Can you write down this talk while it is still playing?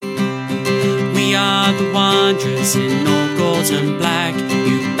of the Wanderers in all gold and black.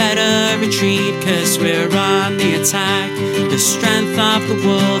 You better retreat, cause we're on the attack. The strength of the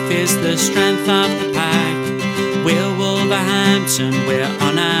wolf is the strength of the pack. We're Wolverhampton, we're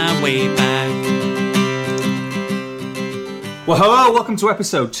on our way back. Well, hello, welcome to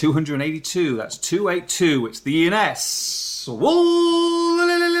episode 282. That's 282. It's the ENS Wolves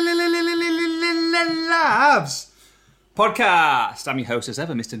podcast. I'm your host as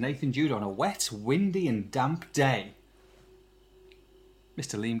ever, Mr. Nathan Judah, on a wet, windy and damp day.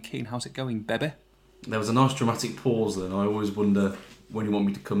 Mr. Liam Keane, how's it going, baby? There was a nice dramatic pause then. I always wonder when you want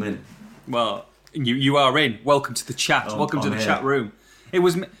me to come in. Well, you are in. Welcome to the chat. Welcome to the chat room.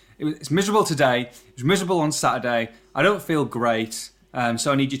 It's miserable today. It was miserable on Saturday. I don't feel great,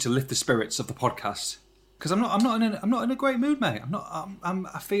 so I need you to lift the spirits of the podcast because I'm not in a great mood, mate.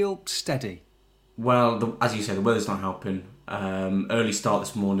 I feel steady. Well, as you say, the weather's not helping. Early start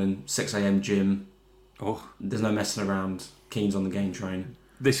this morning, 6 a.m. gym. Oh, there's no messing around. Keane's on the game train.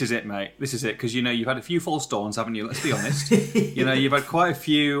 This is it, mate. This is it because you've had a few false dawns, haven't you? Let's be honest. You've had quite a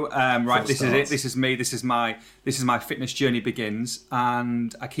few. Right, this is it. This is me. This is my fitness journey begins,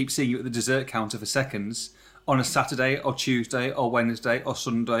 and I keep seeing you at the dessert counter for seconds on a Saturday or Tuesday or Wednesday or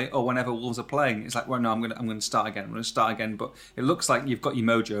Sunday or whenever Wolves are playing. It's like, well, no, I'm going to start again. I'm going to start again. But it looks like you've got your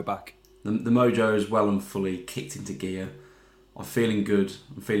mojo back. The mojo is well and fully kicked into gear. I'm feeling good.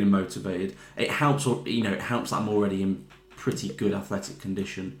 I'm feeling motivated. It helps. It helps that I'm already in pretty good athletic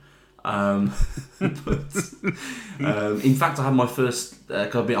condition. In fact, I had my first.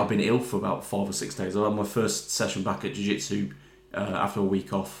 Cause I've been ill for about 5 or 6 days. I had my first session back at jiu-jitsu after a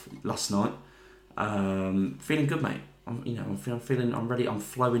week off last night. Feeling good, mate. I'm ready. I'm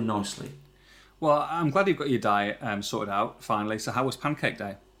flowing nicely. Well, I'm glad you've got your diet sorted out finally. So, how was Pancake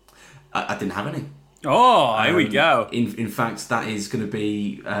Day? I didn't have any. Oh, here we go. In fact, that is going to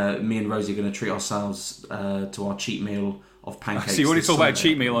be me and Rosie are going to treat ourselves to our cheat meal of pancakes. So you already talked about a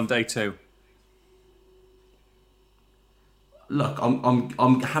cheat meal on day 2. Look,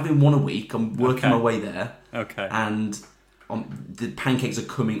 I'm having one a week. I'm working my way there. Okay. And the pancakes are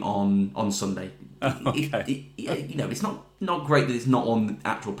coming on Sunday. Okay. It's not great that it's not on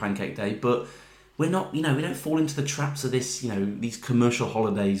actual Pancake Day, but we're not. We don't fall into the traps of this. These commercial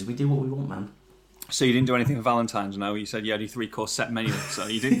holidays. We do what we want, man. So you didn't do anything for Valentine's, no? You said you had your 3-course set menu, so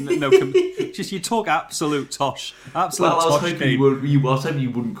you didn't. Just you talk absolute tosh. Absolute tosh. I was hoping you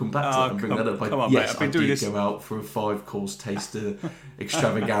wouldn't come back to that and bring that up. Come on, yes, mate. I've been I doing did this. Go out for a 5-course taster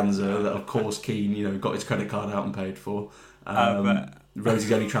extravaganza that, of course, Keane, got his credit card out and paid for.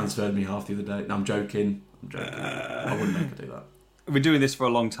 Rosie's only transferred me half the other day. No, I'm joking. I wouldn't make her do that. We've been doing this for a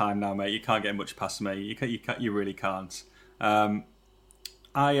long time now, mate. You can't get much past me. You really can't.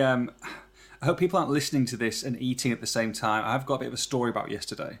 I hope people aren't listening to this and eating at the same time. I've got a bit of a story about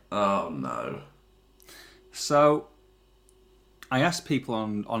yesterday. Oh, no. So, I asked people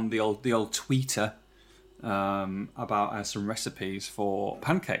on the old Twitter about some recipes for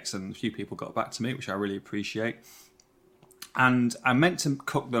pancakes, and a few people got back to me, which I really appreciate. And I meant to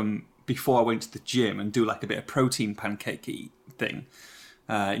cook them before I went to the gym and do like a bit of protein pancakey thing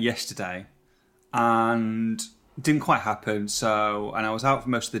yesterday, and didn't quite happen. So, and I was out for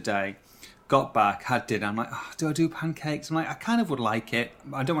most of the day. Got back, had dinner. I'm like, do I do pancakes? I'm like, I kind of would like it.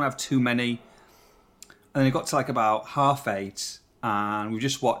 I don't want to have too many. And then it got to like about 8:30, and we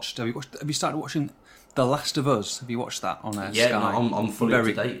just watched. Have you started watching The Last of Us? Have you watched that on Sky? Yeah, no, I'm fully up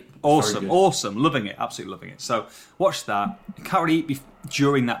to date. Awesome, loving it, absolutely loving it. So watch that. I can't really eat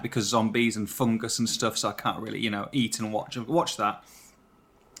during that because zombies and fungus and stuff, so I can't really eat and watch that.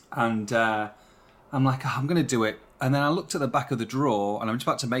 And I'm like, I'm going to do it. And then I looked at the back of the drawer and I'm just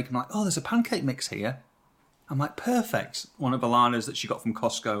about to make them. Like, there's a pancake mix here. I'm like, perfect. One of Alana's that she got from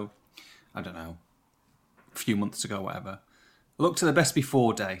Costco, I don't know, a few months ago, whatever. I looked at the best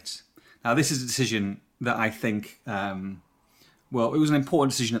before date. Now, this is a decision that I think, it was an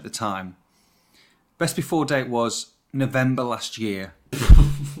important decision at the time. Best before date was November last year.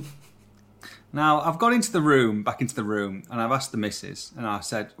 Now, I've got back into the room, and I've asked the missus, and I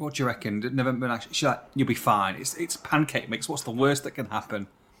said, what do you reckon? November, she's like, you'll be fine. It's pancake mix. What's the worst that can happen?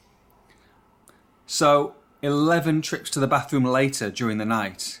 So, 11 trips to the bathroom later during the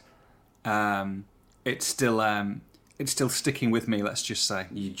night, it's still sticking with me, let's just say.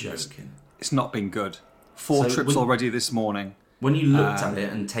 You're joking. It's not been good. 4 trips already this morning. When you looked at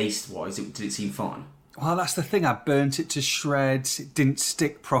it and taste-wise, did it seem fine? Well, that's the thing. I burnt it to shreds. It didn't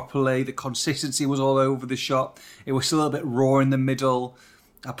stick properly. The consistency was all over the shop. It was still a little bit raw in the middle.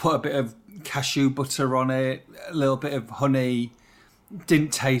 I put a bit of cashew butter on it, a little bit of honey.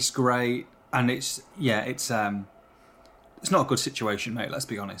 Didn't taste great, and it's not a good situation, mate. Let's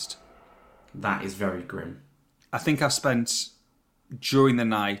be honest. That is very grim. I think I've spent, during the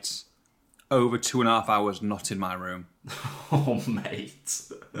night, over 2.5 hours not in my room. Oh, mate.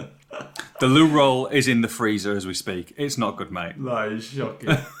 The loo roll is in the freezer as we speak. It's not good, mate. That is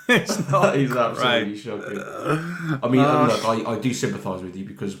shocking. It's not That is absolutely shocking. I mean, look, I do sympathise with you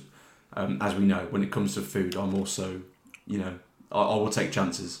because, as we know, when it comes to food, I'm also, I will take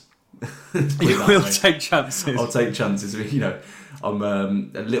chances. You will take chances. I'll take chances. I'm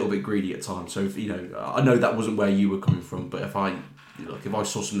a little bit greedy at times. So, I know that wasn't where you were coming from, but if I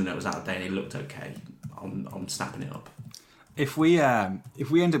saw something that was out of date and it looked okay, I'm snapping it up. If we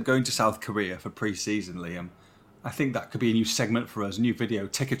end up going to South Korea for pre-season, Liam, I think that could be a new segment for us, a new video.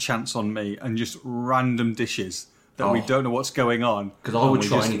 Take a chance on me and just random dishes that we don't know what's going on. Because I would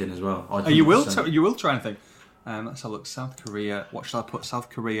try anything as well. You will try anything. Let's have a look. South Korea. What should I put? South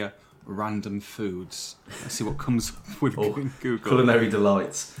Korea random foods. Let's see what comes with Google. Culinary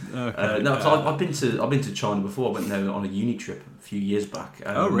delights. Okay. I've been to China before. I went there on a uni trip a few years back.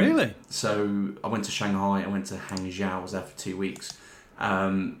 Oh, really? So I went to Shanghai. I went to Hangzhou. I was there for 2 weeks,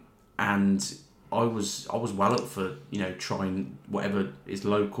 and I was well up for trying whatever is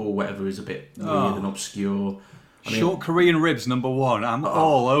local, whatever is a bit weird and obscure. Short Korean ribs, number 1. I'm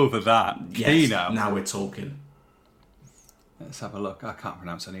all over that. Yes, Kino. now we're talking. Let's have a look. I can't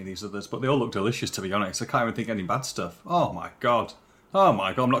pronounce any of these others, but they all look delicious, to be honest. I can't even think of any bad stuff. Oh, my God. I'm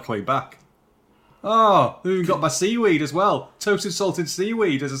not coming back. Oh, we've even got my seaweed as well. Toasted salted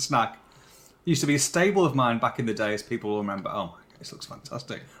seaweed as a snack. Used to be a staple of mine back in the day, as people will remember. Oh, my God, this looks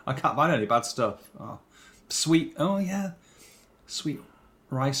fantastic. I can't find any bad stuff. Oh, sweet. Oh, yeah. Sweet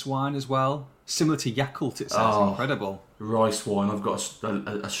rice wine as well. Similar to Yakult, it says. Incredible. Rice wine. I've got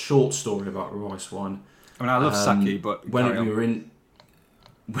a short story about rice wine. I mean, I love sake, but when we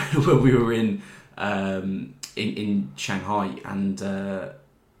were in Shanghai, and I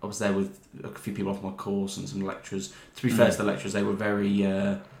was there with a few people off my course and some lecturers. To be fair to the lecturers, they were very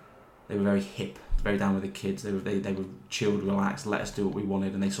hip, very down with the kids. They were chilled, relaxed, let us do what we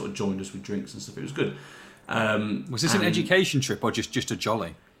wanted, and they sort of joined us with drinks and stuff. It was good. Was this an education trip or just a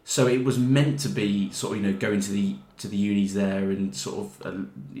jolly? So it was meant to be sort of going to the unis there and sort of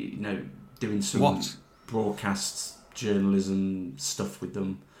doing some broadcast journalism stuff with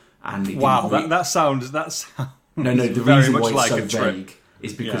them. And that sounds no. The very reason much why it's like so a trip. vague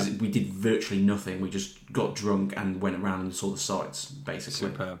is because we did virtually nothing. We just got drunk and went around and saw the sights. Basically,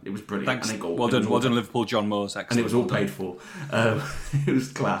 superb. It was brilliant. Thanks. And Well done, Liverpool John Moores. Excellent. And it was all paid for. It was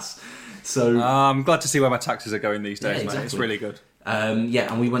class. So I'm glad to see where my taxes are going these days, exactly. mate. It's really good.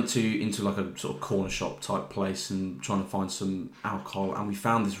 And we went into like a sort of corner shop type place and trying to find some alcohol, and we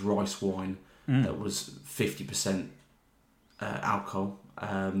found this rice wine that was 50% alcohol.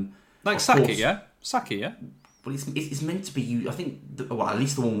 Like sake, yeah? Sake, yeah? Well, it's meant to be used. I think, at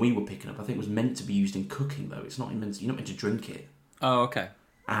least the one we were picking up, I think was meant to be used in cooking though. It's not you're not meant to drink it. Oh, okay.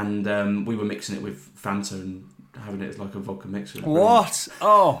 And we were mixing it with Fanta and having it as like a vodka mixer. What?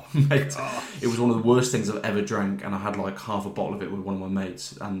 Oh, mate! It was one of the worst things I've ever drank, and I had like half a bottle of it with one of my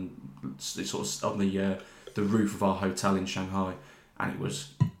mates, and it's sort of on the roof of our hotel in Shanghai, and it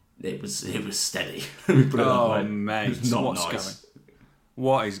was steady. We put it that way. Mate, it was not nice.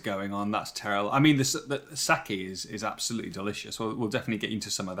 What is going on? That's terrible. I mean, the sake is absolutely delicious. We'll definitely get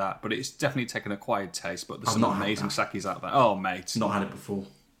into some of that, but it's definitely taken an acquired taste. But there's some amazing sakes out there. Oh, mate, not had it before.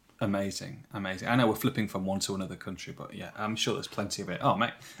 Amazing. I know we're flipping from one to another country, but yeah, I'm sure there's plenty of it. Oh,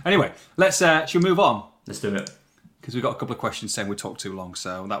 mate. Anyway, should we move on? Let's do it. Because we've got a couple of questions saying we talked too long,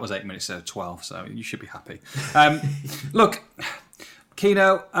 so that was 8 minutes instead of 12, so you should be happy. Look,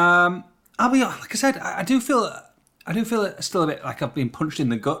 Kino, I'll be like I said, I do feel still a bit like I've been punched in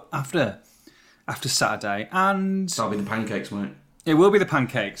the gut after Saturday, and that'll be the pancakes, mate. It will be the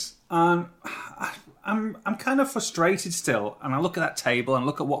pancakes, and I'm kind of frustrated still, and I look at that table and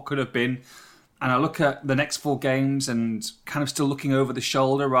look at what could have been, and I look at the next 4 games and kind of still looking over the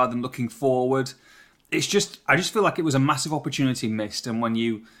shoulder rather than looking forward. I just feel like it was a massive opportunity missed, and when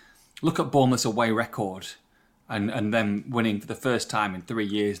you look at Bournemouth's away record and them winning for the first time in 3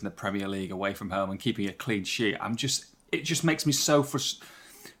 years in the Premier League away from home and keeping a clean sheet, it just makes me so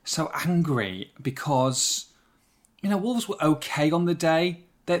angry because Wolves were okay on the day.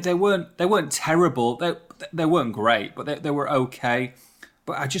 They weren't terrible. They weren't great, but they were okay.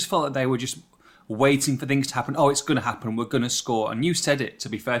 But I just felt that they were just waiting for things to happen. Oh, it's going to happen. We're going to score. And you said it, to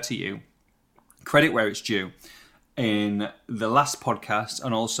be fair to you. Credit where it's due. In the last podcast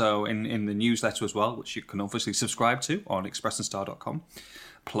and also in the newsletter as well, which you can obviously subscribe to on expressandstyle.com.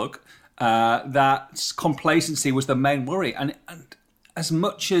 Plug. That complacency was the main worry. And as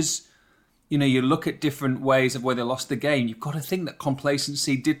much as you look at different ways of where they lost the game, you've got to think that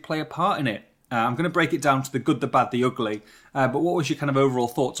complacency did play a part in it. I'm going to break it down to the good, the bad, the ugly. But what was your kind of overall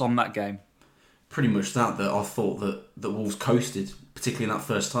thoughts on that game? Pretty much that I thought that Wolves coasted, particularly in that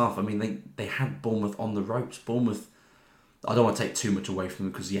first half. I mean, they had Bournemouth on the ropes. Bournemouth, I don't want to take too much away from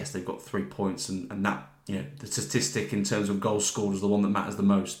them because, yes, they've got 3 points and that, the statistic in terms of goals scored is the one that matters the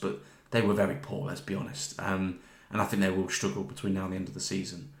most, but they were very poor, let's be honest. And I think they will struggle between now and the end of the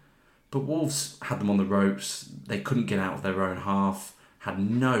season. But Wolves had them on the ropes. They couldn't get out of their own half, had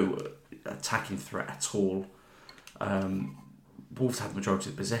no attacking threat at all. Wolves had the majority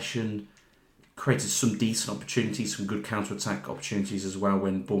of possession, created some decent opportunities, some good counter-attack opportunities as well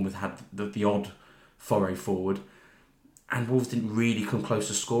when Bournemouth had the odd foray forward. And Wolves didn't really come close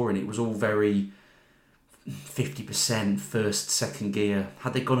to scoring. It was all very 50% first, second gear.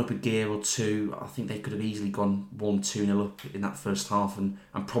 Had they gone up a gear or two, I think they could have easily gone 1-2-0 up in that first half and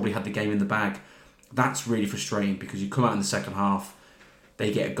probably had the game in the bag. That's really frustrating because you come out in the second half,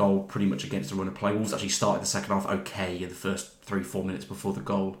 they get a goal pretty much against the run of play. Wolves actually started the second half okay in the first 3-4 minutes before the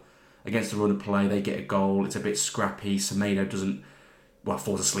goal. Against the run of play, they get a goal. It's a bit scrappy. Semedo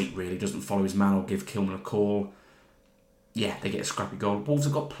falls asleep really, doesn't follow his man or give Kilman a call. Yeah, they get a scrappy goal. Wolves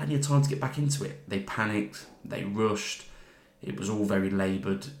have got plenty of time to get back into it. They panicked, they rushed. It was all very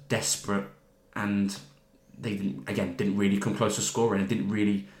laboured, desperate, and they didn't really come close to scoring and didn't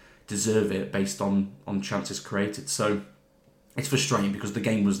really deserve it based on chances created. So it's frustrating because the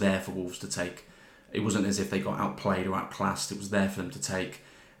game was there for Wolves to take. It wasn't as if they got outplayed or outclassed. It was there for them to take,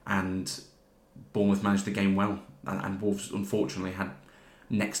 and Bournemouth managed the game well. And Wolves, unfortunately, had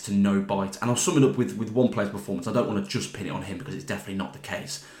next to no bite. And I'll sum it up with one player's performance. I don't want to just pin it on him because it's definitely not the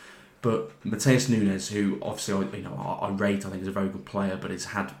case. But Matheus Nunes, who obviously I rate, I think is a very good player, but has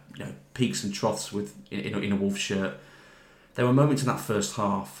had peaks and troughs in a Wolves shirt. There were moments in that first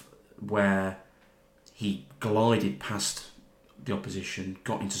half where he glided past the opposition,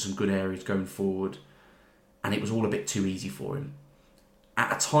 got into some good areas going forward, and it was all a bit too easy for him.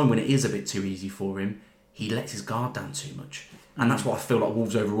 At a time when it is a bit too easy for him, he lets his guard down too much. And that's what I feel like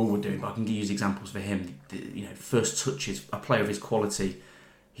Wolves overall were doing. But I can use examples for him. First touches, a player of his quality,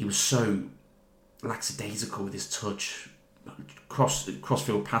 he was so lackadaisical with his touch.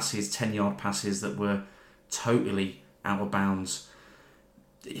 Crossfield passes, 10-yard passes that were totally out of bounds.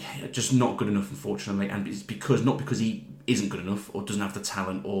 Just not good enough, unfortunately. And it's not because he isn't good enough or doesn't have the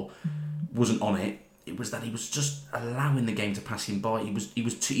talent or wasn't on it. It was that he was just allowing the game to pass him by. He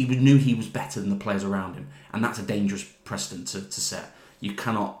knew he was better than the players around him, and that's a dangerous precedent to set. You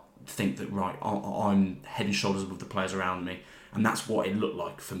cannot think that I'm head and shoulders above the players around me, and that's what it looked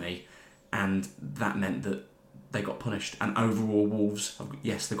like for me. And that meant that they got punished. And overall, Wolves,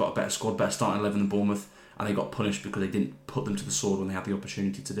 yes, they got a better squad, better starting 11 than Bournemouth, and they got punished because they didn't put them to the sword when they had the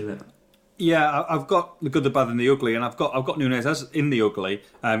opportunity to do it. Yeah, I've got the good, the bad, and the ugly, and I've got Nunes as in the ugly,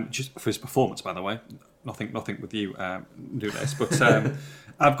 just for his performance, by the way. Nothing with you, Nunes, but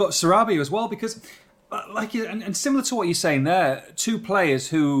I've got Sarabia as well because, and similar to what you're saying there, two players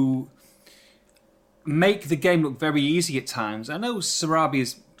who make the game look very easy at times. I know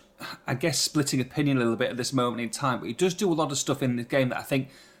Sarabia's, I guess, splitting opinion a little bit at this moment in time, but he does do a lot of stuff in the game that I think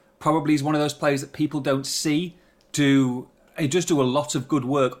probably is one of those players that people don't see do. He does do a lot of good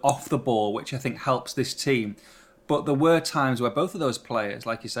work off the ball, which I think helps this team. But there were times where both of those players,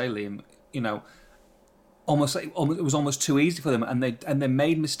 like you say, Liam, it was almost too easy for them, and they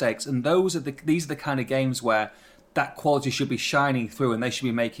made mistakes. And these are the kind of games where that quality should be shining through, and they should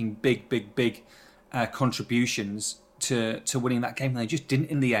be making big contributions to winning that game. And they just didn't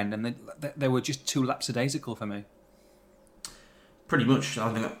in the end, and they were just too lapsadaisical for me. Pretty much,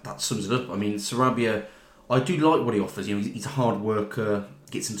 I think that sums it up. I mean, Sarabia, I do like what he offers. He's a hard worker,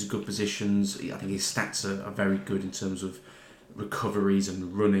 gets into good positions. I think his stats are very good in terms of recoveries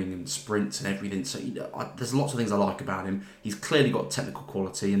and running and sprints and everything. So there's lots of things I like about him. He's clearly got technical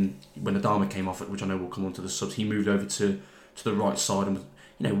quality, and when Adama came off it, which I know will come on to the subs, he moved over to the right side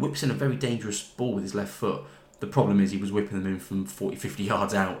and whips in a very dangerous ball with his left foot. The problem is he was whipping them in from 40-50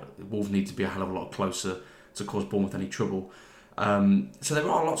 yards out. Wolves need to be a hell of a lot closer to cause Bournemouth any trouble. So there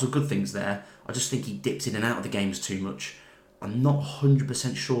are lots of good things there. I just think he dips in and out of the games too much. I'm not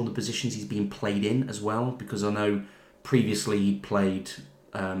 100% sure on the positions he's being played in as well, because I know previously he played,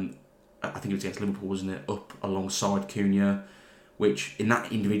 I think it was against Liverpool, wasn't it, up alongside Cunha, which in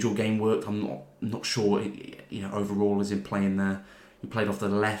that individual game worked. I'm not sure, overall as in playing there. He played off the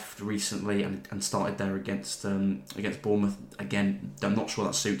left recently and started there against Bournemouth. Again, I'm not sure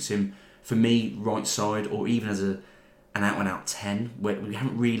that suits him. For me, right side, or even as an out-and-out 10, where we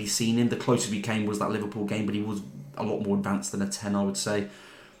haven't really seen him. The closest we came was that Liverpool game, but he was a lot more advanced than a 10, I would say.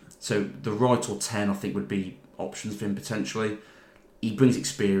 So the right or 10, I think, would be options for him potentially. He brings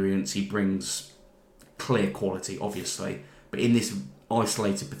experience, he brings clear quality, obviously. But in this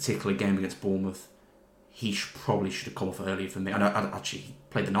isolated particular game against Bournemouth, he probably should have come off earlier for me. And actually, he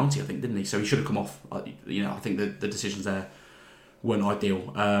played the 90, I think, didn't he? So he should have come off. You know, I think the decisions there weren't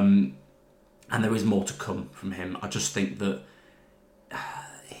ideal. And there is more to come from him. I just think that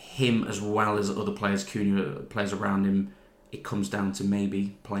him, as well as other players, Cunha, players around him, it comes down to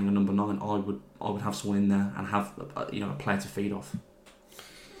maybe playing a number 9. I would have someone in there and have a player to feed off.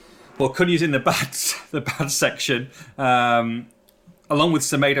 Well, Cunha's in the bad section, along with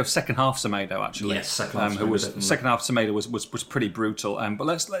Semedo. Second half Semedo, actually. Yes, second half. Who was definitely. Second half Semedo was pretty brutal. But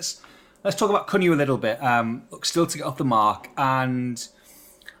let's talk about Cunha a little bit. Look, still to get off the mark, and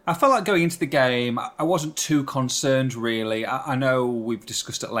I felt like going into the game, I wasn't too concerned really. I know we've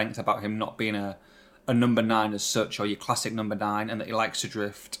discussed at length about him not being a number 9 as such, or your classic number 9, and that he likes to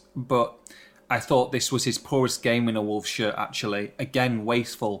drift. But I thought this was his poorest game in a Wolves shirt, actually. Again,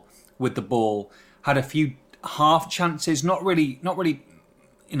 wasteful with the ball. Had a few half chances, not really,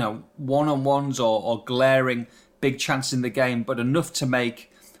 one-on-ones or glaring big chances in the game, but enough to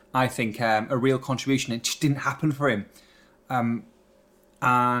make, I think, a real contribution. It just didn't happen for him.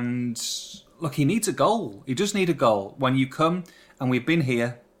 And look, he needs a goal. He does need a goal. When you come, and we've been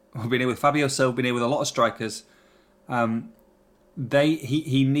here with Fabio Silva, been here with a lot of strikers.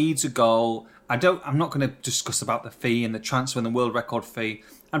 He needs a goal. I'm not going to discuss about the fee and the transfer and the world record fee.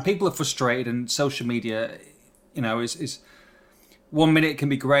 And people are frustrated, and social media, is 1 minute it can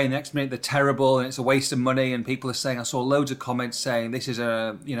be great, and the next minute they're terrible, and it's a waste of money. And people are saying, I saw loads of comments saying this is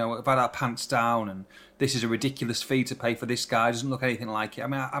we've had our pants down, and this is a ridiculous fee to pay for this guy. It doesn't look anything like it. I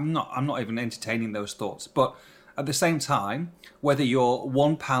mean, I'm not even entertaining those thoughts. But at the same time, whether you're £1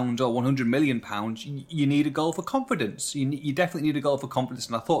 or £100 million, you need a goal for confidence. You definitely need a goal for confidence,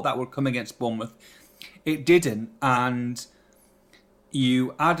 and I thought that would come against Bournemouth. It didn't, and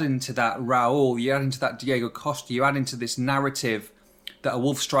you add into that Raul, you add into that Diego Costa, you add into this narrative that a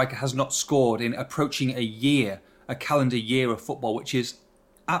Wolves striker has not scored in approaching a calendar year of football, which is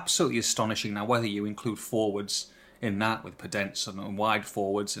absolutely astonishing. Now, whether you include forwards in that with Podence and wide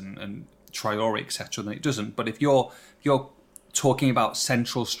forwards and Traore, etc., then it doesn't. But if you're talking about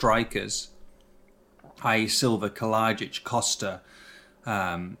central strikers, i.e. Silva, Kalajic, Costa,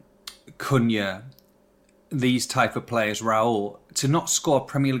 Cunha, these type of players, Raul, to not score a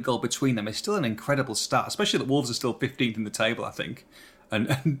Premier League goal between them is still an incredible start, especially that Wolves are still 15th in the table, I think,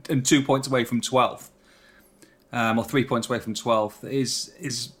 and 2 points away from 12th, or 3 points away from 12th,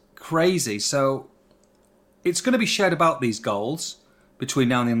 is crazy. So it's going to be shared about, these goals, between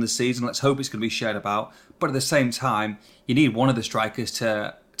now and the end of the season. Let's hope it's going to be shared about. But at the same time, you need one of the strikers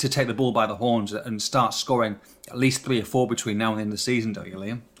to take the bull by the horns and start scoring at least 3 or 4 between now and the end of the season, don't you,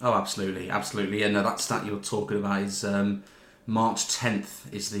 Liam? Oh, absolutely. Yeah, no, that stat you're talking about is March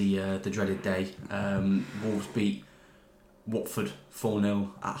 10th is the dreaded day. Wolves beat Watford 4-0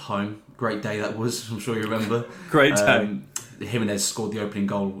 at home. Great day that was, I'm sure you remember. Great day. Jimenez scored the opening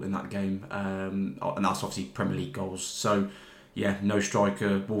goal in that game, and that's obviously Premier League goals. So, yeah, Wolves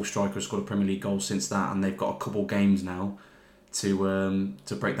striker has scored a Premier League goal since that, and they've got a couple games now to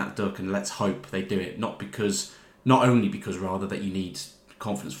break that duck, and let's hope they do it. Not only because that you need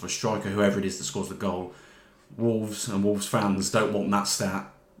confidence for a striker, whoever it is that scores the goal. Wolves and Wolves fans don't want that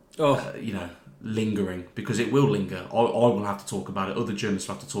stat, lingering, because it will linger. I will have to talk about it. Other journalists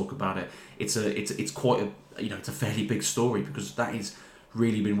will have to talk about it. It's quite it's a fairly big story, because that has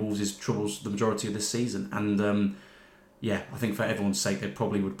really been Wolves' troubles the majority of this season, and. I think for everyone's sake, they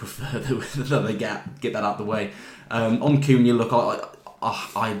probably would prefer that they get that out of the way. On Cunha, look,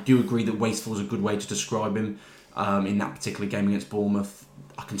 I do agree that wasteful is a good way to describe him in that particular game against Bournemouth.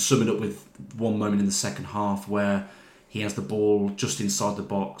 I can sum it up with one moment in the second half where he has the ball just inside the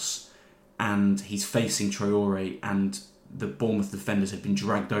box and he's facing Traore, and the Bournemouth defenders had been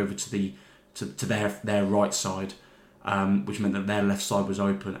dragged over to their right side. Which meant that their left side was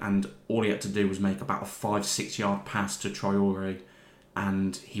open, and all he had to do was make about a 5-6 yard pass to Traore,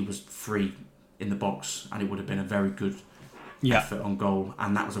 and he was free in the box, and it would have been a very good effort on goal.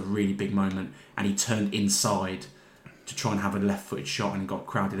 And that was a really big moment, and he turned inside to try and have a left-footed shot and got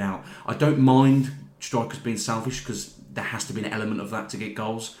crowded out. I don't mind strikers being selfish, because there has to be an element of that to get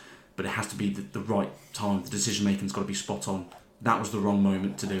goals, but it has to be the right time. The decision making's got to be spot on. That was the wrong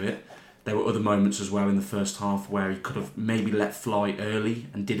moment to do it. There were other moments as well in the first half where he could have maybe let fly early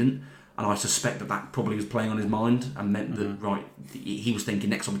and didn't, and I suspect that probably was playing on his mind and meant that he was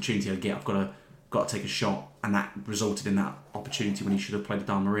thinking, next opportunity I get, I've got to take a shot, and that resulted in that opportunity when he should have played a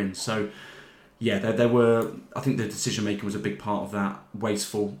Dalma in. So Yeah, there were. I think the decision making was a big part of that.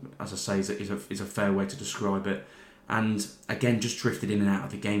 Wasteful, as I say, is a fair way to describe it. And again, just drifted in and out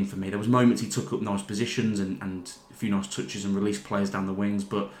of the game for me. There was moments he took up nice positions and a few nice touches and released players down the wings,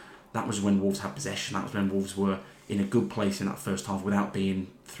 but that was when Wolves had possession. That was when Wolves were in a good place in that first half without being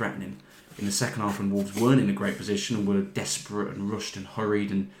threatening. In the second half, when Wolves weren't in a great position and were desperate and rushed and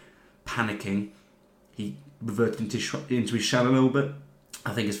hurried and panicking, he reverted into his shell a little bit,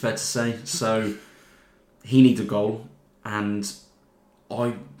 I think it's fair to say. So he needs a goal, and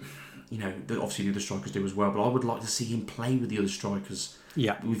obviously the other strikers do as well, but I would like to see him play with the other strikers.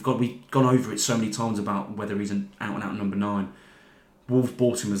 Yeah. We've gone over it so many times about whether he's an out-and-out number 9. Wolves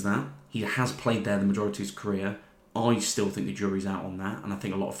bought him as that. He has played there the majority of his career. I still think the jury's out on that, and I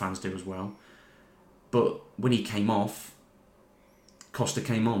think a lot of fans do as well. But when he came off, Costa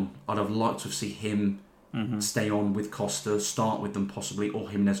came on. I'd have liked to see him stay on with Costa, start with them possibly, or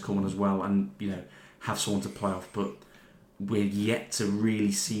Jimenez come on as well, and have someone to play off. But we're yet to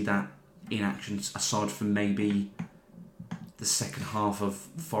really see that in action, aside from maybe the second half of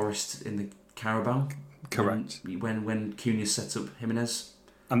Forest in the Carabao. Correct. When Cunha set up Jimenez.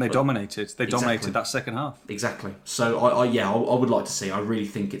 And they dominated. They dominated that second half. Exactly. So I would like to see. I really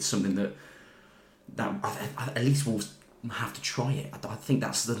think it's something that at least Wolves have to try it. I think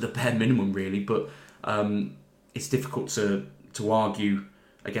that's the bare minimum, really. But it's difficult to argue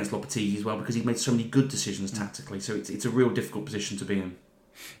against Lopetegui as well, because he made so many good decisions tactically. So it's a real difficult position to be in.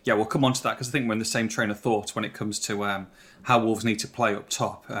 Yeah, we'll come on to that, because I think we're in the same train of thought when it comes to how Wolves need to play up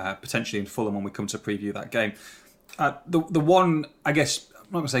top, potentially in Fulham when we come to preview that game. The one, I guess,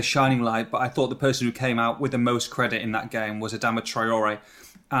 I'm not going to say shining light, but I thought the person who came out with the most credit in that game was Adama Traore.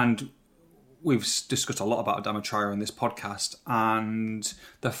 And we've discussed a lot about Adama Traore in this podcast, and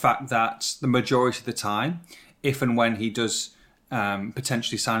the fact that the majority of the time, if and when he does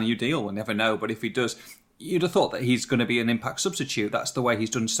potentially sign a new deal, we'll never know, but if he does, you'd have thought that he's going to be an impact substitute. That's the way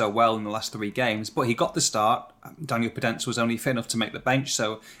he's done so well in the last 3 games. But he got the start. Daniel Podence was only fit enough to make the bench,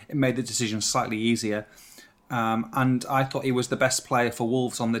 so it made the decision slightly easier. And I thought he was the best player for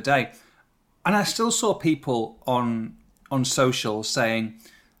Wolves on the day. And I still saw people on social saying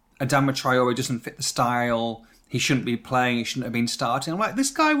Adama Traore doesn't fit the style, he shouldn't be playing, he shouldn't have been starting. I'm like,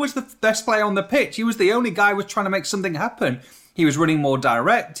 this guy was the best player on the pitch. He was the only guy who was trying to make something happen. He was running more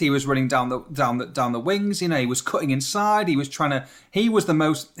direct. He was running down the wings. He was cutting inside. He was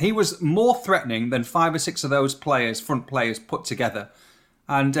more threatening than 5 or 6 of those front players put together.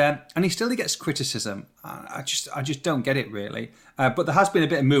 And he still gets criticism. I just don't get it, really. But there has been a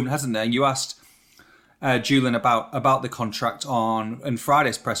bit of movement, hasn't there? You asked Julian about the contract in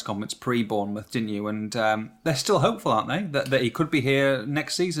Friday's press conference pre-Bournemouth, didn't you? And they're still hopeful, aren't they, that he could be here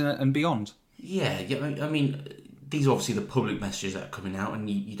next season and beyond? Yeah. I mean, these are obviously the public messages that are coming out, and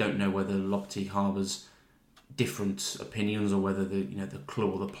you don't know whether Lopetegui harbours different opinions or whether the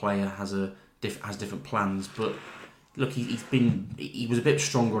club or the player has different plans. But look, he was a bit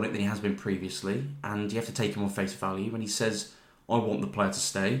stronger on it than he has been previously, and you have to take him on face value. When he says, "I want the player to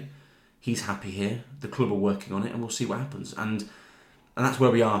stay," he's happy here. The club are working on it, and we'll see what happens. And that's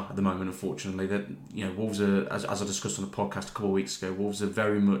where we are at the moment. Unfortunately, that Wolves are, as I discussed on the podcast a couple of weeks ago, Wolves are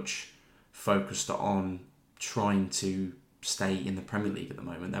very much focused on trying to stay in the Premier League at the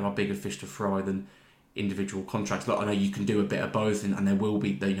moment. There are bigger fish to fry than individual contracts. Look, I know you can do a bit of both, and there will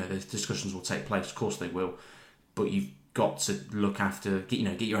be, those discussions will take place. Of course, they will. But you've got to look after,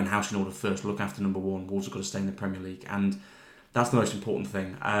 get your own house in order first. Look after number one. Wolves have got to stay in the Premier League, and that's the most important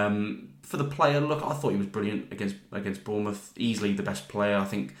thing. For the player, look, I thought he was brilliant against Bournemouth. Easily the best player. I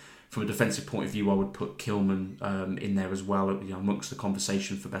think from a defensive point of view, I would put Kilman in there as well, amongst the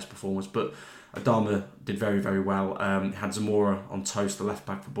conversation for best performance. But Adama did very, very well. Had Zamora on toast, the left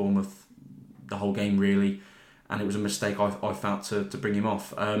back for Bournemouth, the whole game really, and it was a mistake I felt to bring him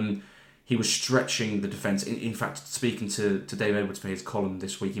off. He was stretching the defence. In fact, speaking to Dave Edwards for his column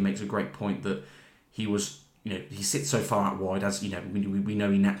this week, he makes a great point that he was, he sits so far out wide, as we know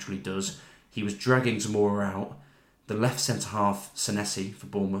he naturally does. He was dragging Zamora out. The left centre half, Senesi for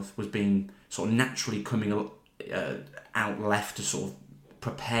Bournemouth, was being sort of naturally coming out left to sort of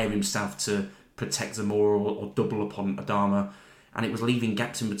prepare himself to protect Zamora or double upon Adama, and it was leaving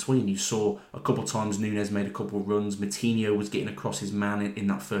gaps in between. You saw a couple of times Nunes made a couple of runs. Moutinho was getting across his man in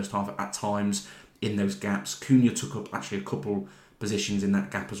that first half at times in those gaps. Cunha took up actually a couple positions in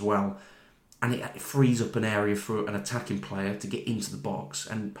that gap as well, and it frees up an area for an attacking player to get into the box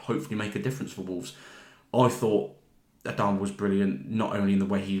and hopefully make a difference for Wolves. I thought Adama was brilliant, not only in the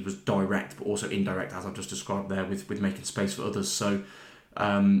way he was direct but also indirect, as I've just described there, with making space for others. So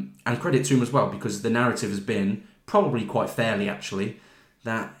and credit to him as well, because the narrative has been, probably quite fairly actually,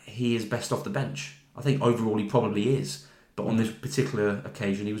 that he is best off the bench. I think overall he probably is, but on this particular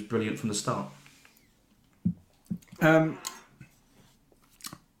occasion he was brilliant from the start.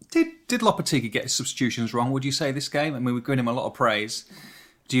 Did Lopetegui get his substitutions wrong, would you say, this game? I mean, we're giving him a lot of praise.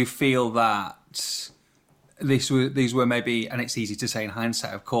 Do you feel that these were maybe, and it's easy to say in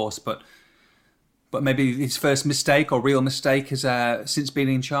hindsight, of course, but maybe his first mistake or real mistake has since been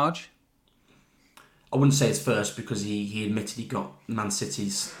in charge? I wouldn't say it's first, because he admitted he got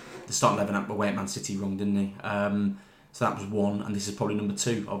the start 11 away at Man City wrong, didn't he? So that was one, and this is probably number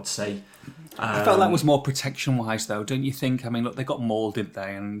two, I would say. I felt that was more protection-wise, though, don't you think? I mean, look, they got mauled, didn't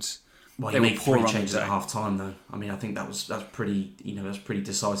they? And he made 3 changes at half time, though. I mean, I think that's pretty, that's pretty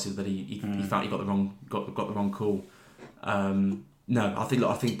decisive that he felt he got the wrong call. No, I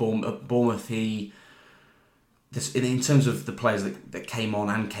think Bournemouth. In terms of the players that came on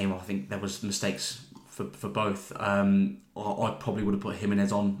and came off, I think there was mistakes for both. I probably would have put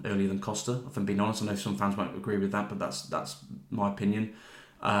Jimenez on earlier than Costa, if I'm being honest. I know some fans won't agree with that, but that's my opinion.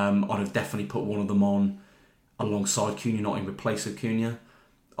 I'd have definitely put one of them on alongside Cunha, not in replace of Cunha.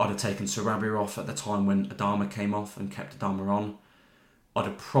 I'd have taken Sarabia off at the time when Adama came off and kept Adama on. I'd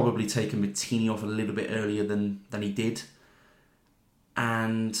have probably taken Martini off a little bit earlier than he did.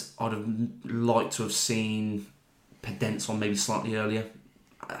 And I'd have liked to have seen Pedence on maybe slightly earlier.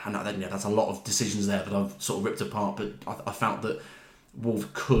 And that's a lot of decisions there that I've sort of ripped apart, but I felt that Wolves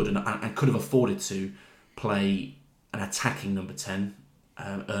could and could have afforded to play an attacking number 10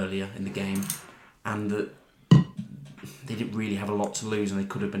 earlier in the game, and that they didn't really have a lot to lose, and they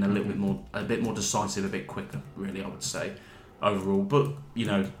could have been a bit more decisive, a bit quicker, really, I would say, overall. But,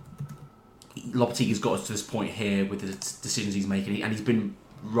 Lopetegui's got us to this point here with the decisions he's making, and he's been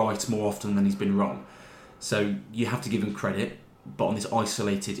right more often than he's been wrong. So you have to give him credit, but on this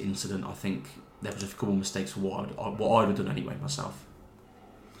isolated incident, I think there was a couple of mistakes for what I would have done anyway myself.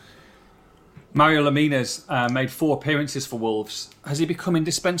 Mario Lemina's made 4 appearances for Wolves. Has he become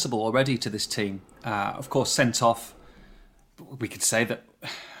indispensable already to this team? Of course, sent off. We could say that,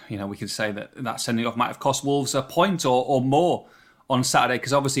 that sending off might have cost Wolves a point or more on Saturday,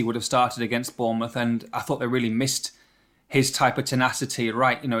 because obviously he would have started against Bournemouth, and I thought they really missed his type of tenacity,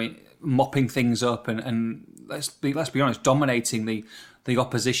 right? Mopping things up and let's be honest, dominating the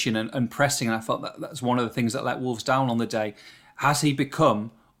opposition and pressing. And I thought that's one of the things that let Wolves down on the day. Has he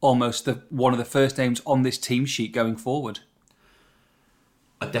become almost one of the first names on this team sheet going forward?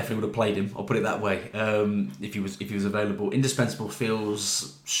 I definitely would have played him. I'll put it that way. If he was available, indispensable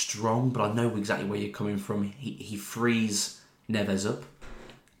feels strong, but I know exactly where you're coming from. He frees Neves up.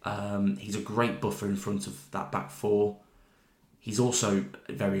 He's a great buffer in front of that back four. He's also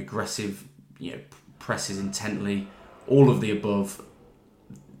very aggressive. Presses intently. All of the above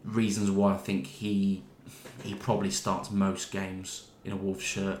reasons why I think he probably starts most games in a Wolves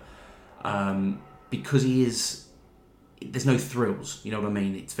shirt, because he is. There's no thrills, you know what I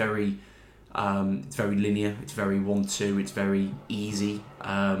mean. It's very linear. It's very 1-2. It's very easy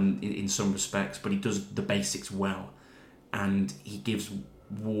in some respects, but he does the basics well, and he gives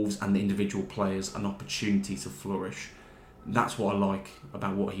Wolves and the individual players an opportunity to flourish. That's what I like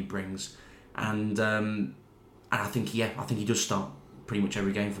about what he brings, and I think he does start pretty much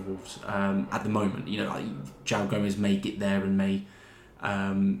every game for Wolves at the moment. João Gomez may get there and may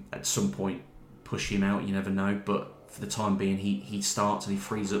at some point push him out. You never know, but for the time being, he starts and he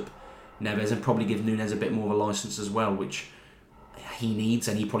frees up Neves and probably gives Núñez a bit more of a licence as well, which he needs,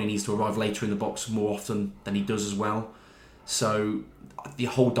 and he probably needs to arrive later in the box more often than he does as well. So the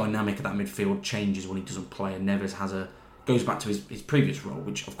whole dynamic of that midfield changes when he doesn't play, and Neves goes back to his previous role,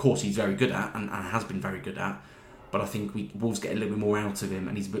 which of course he's very good at and has been very good at. But I think Wolves get a little bit more out of him,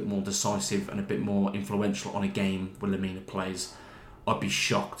 and he's a bit more decisive and a bit more influential on a game when Lemina plays. I'd be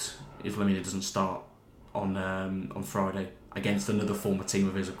shocked if Lemina doesn't start on Friday against another former team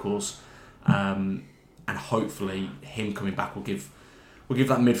of his, of course. And hopefully him coming back will give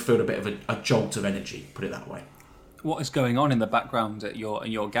that midfield a bit of a jolt of energy, put it that way. What is going on in the background at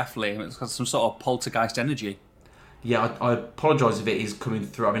your gaff, Liam? It's got some sort of poltergeist energy. Yeah, I apologise if it is coming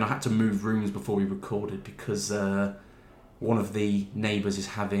through. I mean, I had to move rooms before we recorded because one of the neighbours is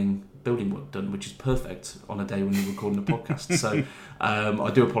having building work done, which is perfect on a day when you're recording a podcast. So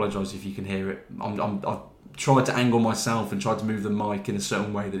I do apologise if you can hear it. I've tried to angle myself and tried to move the mic in a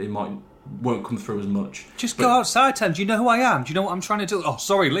certain way that it won't come through as much. Just go outside, Tim. Do you know who I am? Do you know what I'm trying to do? Oh,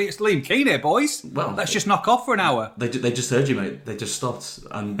 sorry, Lee. It's Liam Keane here, boys. Well, let's just knock off for an hour. They just heard you, mate. They just stopped,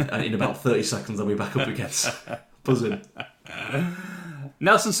 and in about 30 seconds they'll be back up again. Buzzing.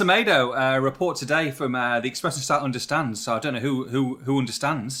 Nelson Semedo report today from the Express Stat understands. So I don't know who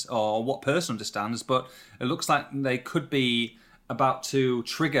understands or what person understands, but it looks like they could be about to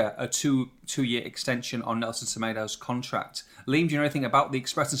trigger a two-year extension on Nelson Semedo's contract. Liam, do you know anything about the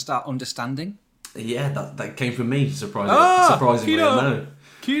Express and Star understanding? Yeah, that came from me, surprisingly. Kino. I know.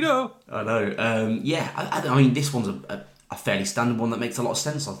 Kino. I know. I mean, this one's a fairly standard one that makes a lot of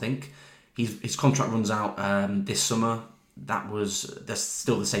sense, I think. His contract runs out this summer. That's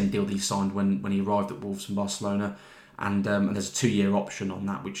still the same deal that he signed when he arrived at Wolves from Barcelona. And there's a 2-year option on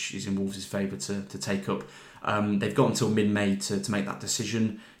that, which is in Wolves' favour to take up. They've got until mid-May to make that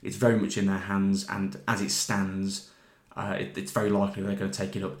decision. It's very much in their hands, and as it stands, it's very likely they're going to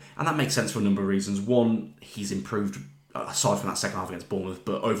take it up. And that makes sense for a number of reasons. One, he's improved, aside from that second half against Bournemouth,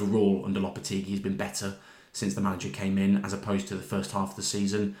 but overall, under Lopetegui, he's been better since the manager came in, as opposed to the first half of the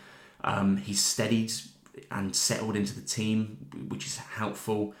season. He's steadied and settled into the team, which is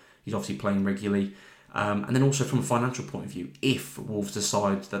helpful. He's obviously playing regularly. And then also from a financial point of view, if Wolves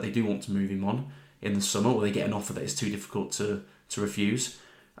decide that they do want to move him on in the summer, or they get an offer that is too difficult to refuse,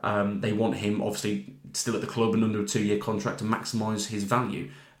 they want him obviously still at the club and under a 2-year contract to maximise his value.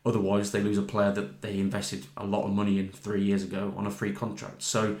 Otherwise, they lose a player that they invested a lot of money in 3 years ago on a free contract.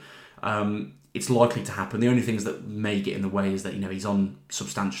 So it's likely to happen. The only things that may get in the way is that he's on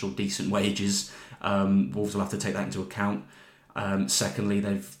substantial, decent wages. Wolves will have to take that into account. Secondly,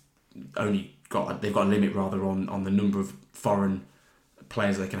 they've got a limit rather on the number of foreign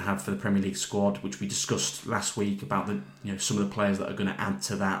players they can have for the Premier League squad, which we discussed last week about some of the players that are going to add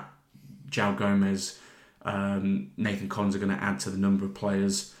to that. João Gomez, Nathan Collins are going to add to the number of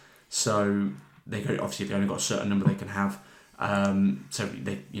players. So they've only got a certain number they can have. So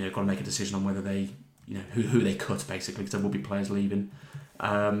they got to make a decision on whether they who they cut, basically, because there will be players leaving.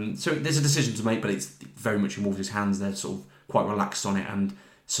 So there's a decision to make, but it's very much in Wolves' hands. They're sort of quite relaxed on it and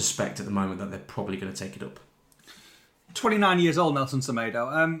suspect at the moment that they're probably going to take it up. 29 years old, Nelson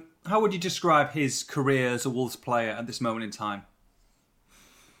Semedo. How would you describe his career as a Wolves player at this moment in time?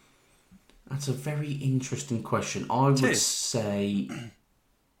 That's a very interesting question. I would say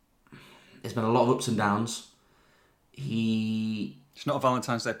there's been a lot of ups and downs. It's not a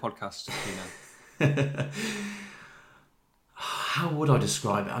Valentine's Day podcast, you know. How would I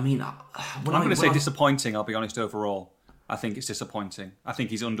describe it? I mean, I'm going to say disappointing, I'll be honest, overall. I think it's disappointing. I think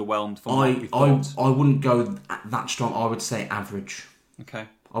he's underwhelmed from what we thought. I wouldn't go that strong. I would say average. Okay.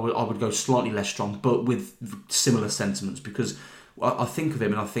 I would go slightly less strong, but with similar sentiments, because I think of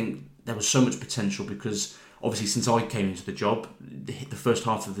him and I think there was so much potential, because obviously since I came into the job, the first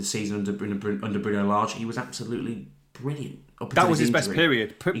half of the season under Bruno Lage, he was absolutely brilliant. That was his best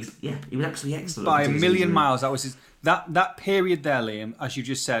period. He was absolutely excellent. By a million miles. That was his that period there, Liam, as you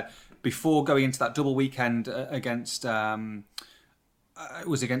just said, before going into that double weekend against it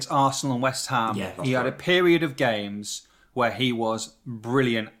was against Arsenal and West Ham. Yeah, he had a period of games where he was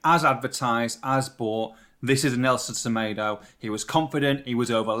brilliant, as advertised, as bought. This is Nelson Semedo. He was confident. He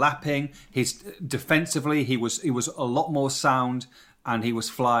was overlapping. Defensively, he was a lot more sound, and he was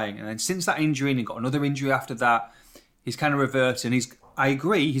flying. And then since that injury, and he got another injury after that, he's kind of reverted. And I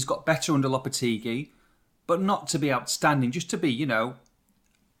agree, he's got better under Lopetegui, but not to be outstanding, just to be,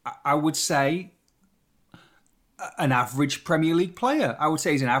 I would say an average Premier League player. I would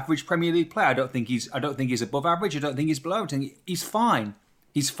say he's an average Premier League player. I don't think he's above average. I don't think he's below. I think he's fine.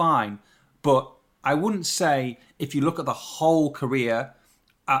 He's fine. But I wouldn't say, if you look at the whole career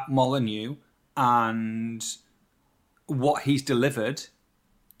at Molineux and what he's delivered,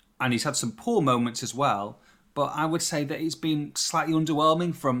 and he's had some poor moments as well, but I would say that it's been slightly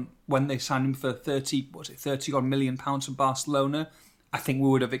underwhelming from when they signed him for 30 odd million pounds from Barcelona. I think we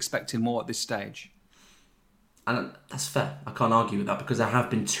would have expected more at this stage. And that's fair. I can't argue with that, because there have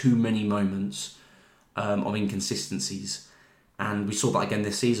been too many moments of inconsistencies. And we saw that again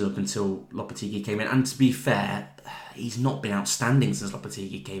this season up until Lopetegui came in. And to be fair, he's not been outstanding since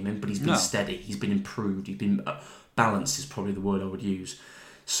Lopetegui came in, but he's been steady. He's been improved. He's been balanced is probably the word I would use.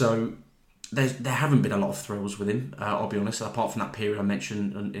 So there haven't been a lot of thrills with him, I'll be honest, apart from that period I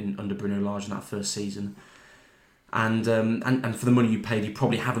mentioned under Bruno Lage in that first season. And for the money you paid, you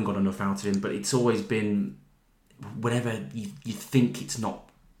probably haven't got enough out of him. But it's always been, whenever you think it's not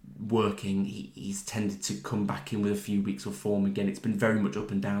working, he's tended to come back in with a few weeks of form again. It's been very much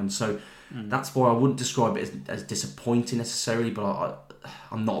up and down. So that's why I wouldn't describe it as disappointing necessarily. But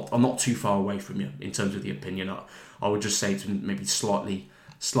I'm not too far away from you in terms of the opinion. I would just say it's maybe slightly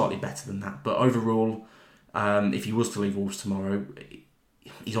better than that. But overall, if he was to leave Wolves tomorrow,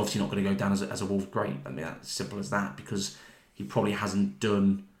 he's obviously not going to go down as a Wolves great. I mean, that's simple as that, because he probably hasn't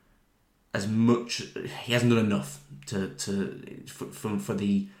done as much. He hasn't done enough for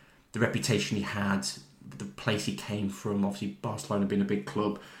the reputation he had, the place he came from. Obviously, Barcelona being a big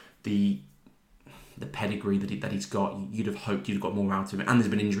club, the the pedigree that he's got, you'd have hoped you'd have got more out of him. And there's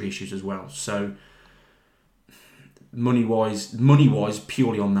been injury issues as well. So money wise,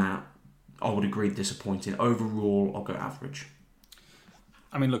 purely on that, I would agree disappointing. Overall, I'll go average.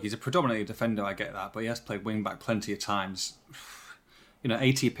 I mean, look, he's a predominantly defender, I get that, but he has played wing-back plenty of times.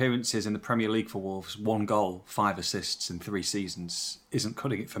 80 appearances in the Premier League for Wolves, 1 goal, 5 assists in 3 seasons isn't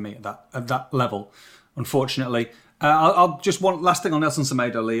cutting it for me at that level, unfortunately. I'll just one last thing on Nelson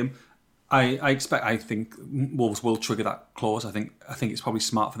Semedo, Liam. I think Wolves will trigger that clause. I think it's probably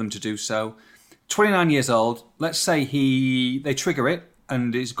smart for them to do so. 29 years old. Let's say they trigger it,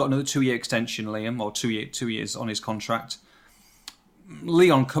 and he's got another 2-year extension, Liam, or 2 years on his contract.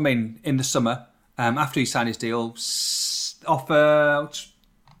 Lyon come in the summer after he signed his deal, offer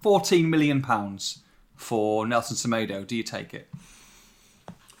 £14 million for Nelson Semedo. Do you take it?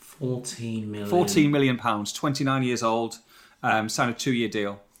 14 million. £14 million, 29 years old, signed a 2-year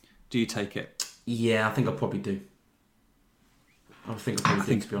deal. Do you take it? Yeah, I think I probably do. I think I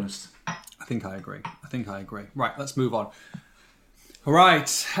probably do, to be honest. I think I agree. Right, let's move on. All right,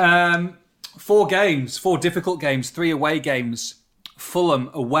 4 games, 4 difficult games, 3 away games. Fulham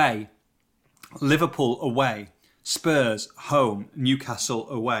away, Liverpool away, Spurs home, Newcastle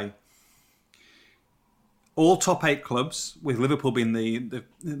away. All top 8 clubs, with Liverpool being the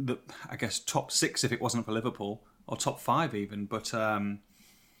I guess top 6 if it wasn't for Liverpool, or top 5 even. But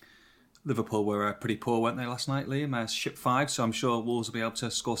Liverpool were pretty poor, weren't they, last night, Liam? Ship 5, so I'm sure Wolves will be able to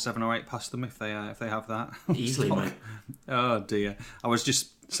score 7 or 8 past them if they have that. Easily, mate. Oh dear! I was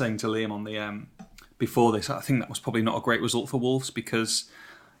just saying to Liam on the before this, I think that was probably not a great result for Wolves, because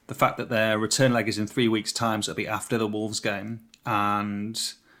the fact that their return leg is in 3 weeks' time, so it'll be after the Wolves game,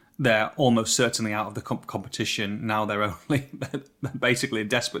 and they're almost certainly out of the competition. Now they're basically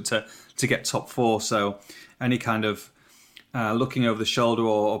desperate to get top 4. So any kind of looking over the shoulder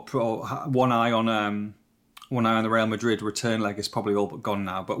or one eye on the Real Madrid return leg is probably all but gone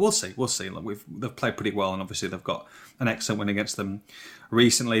now. But we'll see. Look, they've played pretty well, and obviously they've got an excellent win against them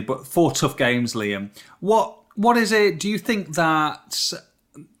recently. But 4 tough games, Liam. What is it? Do you think that?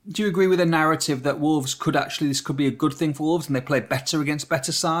 Do you agree with the narrative that Wolves this could be a good thing for Wolves and they play better against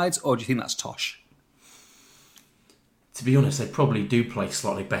better sides, or do you think that's tosh? To be honest, they probably do play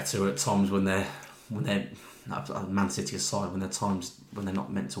slightly better at times when they're Man City aside, when they're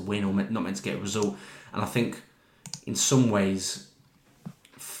not meant to win or not meant to get a result. And I think in some ways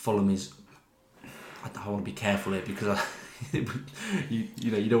Fulham is. I want to be careful here because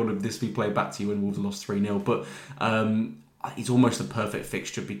you don't want this to be played back to you when Wolves lost 3-0, but it's almost a perfect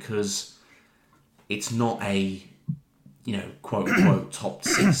fixture because it's not a quote unquote top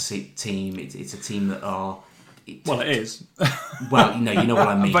 6 team. It's a team that are. Well, it is. Well, you know what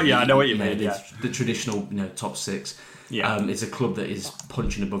I mean. But yeah, I know what you mean. The traditional, top 6. Yeah. It's a club that is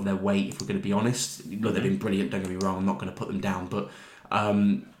punching above their weight. If we're going to be honest, look, they've been brilliant. Don't get me wrong. I'm not going to put them down, but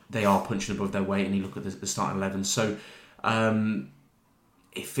they are punching above their weight. And you look at the starting 11. So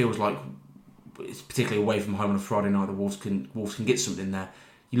it feels like, it's particularly away from home on a Friday night, the Wolves can get something there.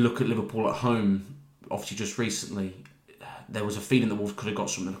 You look at Liverpool at home. Obviously, just recently, there was a feeling that Wolves could have got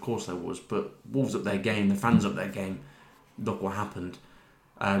something. Of course there was, but Wolves up their game, the fans up their game. Look what happened.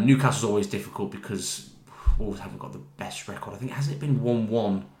 Newcastle's always difficult because Wolves haven't got the best record. I think, has it been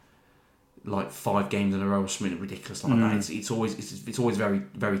 1-1 like 5 games in a row or something ridiculous like that? It's always very,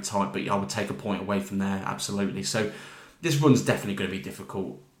 very tight. But I would take a point away from there, absolutely. So this run's definitely going to be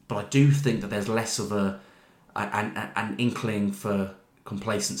difficult. But I do think that there's less of an inkling for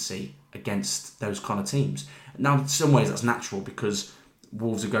complacency against those kind of teams. Now, in some ways, that's natural because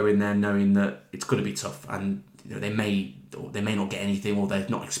Wolves are going there knowing that it's going to be tough, and they may not get anything, or they're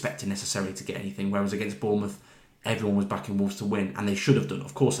not expecting necessarily to get anything. Whereas against Bournemouth, everyone was backing Wolves to win, and they should have done.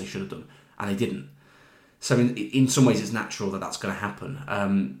 Of course, they should have done, and they didn't. So, in some ways, it's natural that that's going to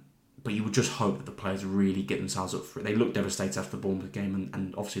happen. But you would just hope that the players really get themselves up for it. They looked devastated after the Bournemouth game,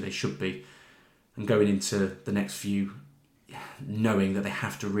 and obviously they should be. And going into the next few, knowing that they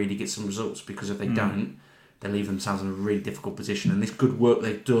have to really get some results, because if they don't, they leave themselves in a really difficult position. And this good work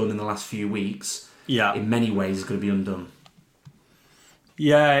they've done in the last few weeks, in many ways, is going to be undone.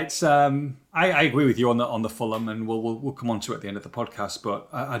 Yeah, it's. I agree with you on the Fulham, and we'll come on to it at the end of the podcast. But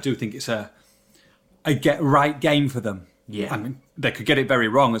I do think it's a get right game for them. Yeah, I mean, they could get it very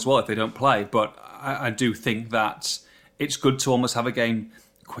wrong as well if they don't play. But I do think that it's good to almost have a game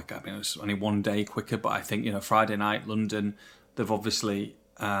quicker. I mean, it's only 1 day quicker, but I think Friday night, London, they've obviously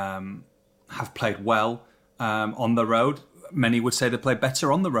have played well on the road. many would say they play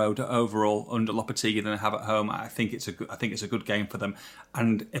better on the road overall under Lopetegui than they have at home. I think it's a good game for them,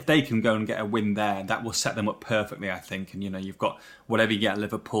 and if they can go and get a win there, that will set them up perfectly, I think. And you've got whatever you get at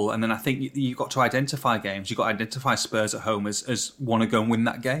Liverpool, and then I think you've got to identify games. You've got to identify Spurs at home as want to go and win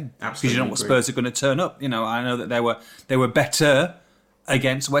that game, Absolutely, because you know what Spurs are going to turn up. I know that they were better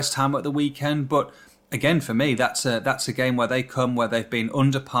against West Ham at the weekend, but again, for me, that's a game where they've been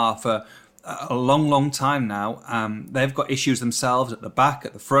under par for a long time now. They've got issues themselves at the back,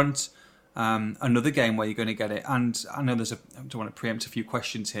 at the front. Another game where you're going to get it. And I know I don't want to preempt a few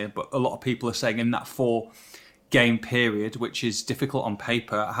questions here, but a lot of people are saying in that 4-game period, which is difficult on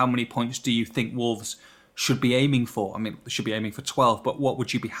paper, how many points do you think Wolves should be aiming for? I mean, they should be aiming for 12, but what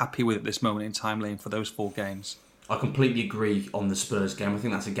would you be happy with at this moment in time, Liam, for those 4 games? I completely agree on the Spurs game. I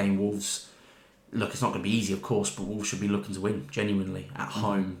think that's a game Wolves... Look, it's not going to be easy, of course, but Wolves should be looking to win, genuinely, at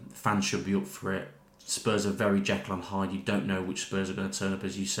home. Fans should be up for it. Spurs are very Jekyll and Hyde. You don't know which Spurs are going to turn up,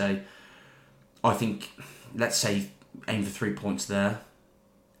 as you say. I think, let's say, aim for 3 points there.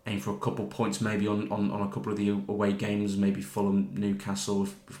 Aim for a couple points maybe on a couple of the away games, maybe Fulham, Newcastle,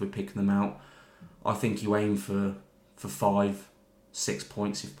 if we're picking them out. I think you aim for 5, 6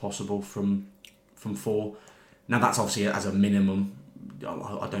 points, if possible, from 4. Now, that's obviously as a minimum.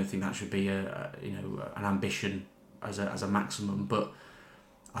 I don't think that should be an ambition as a maximum, but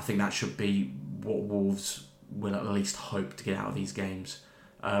I think that should be what Wolves will at least hope to get out of these games.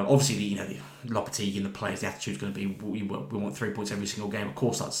 Obviously, the Lopetegui and the players, the attitude's going to be we want 3 points every single game. Of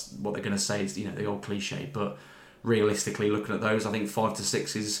course, that's what they're going to say. It's the old cliche, but realistically, looking at those, I think 5 to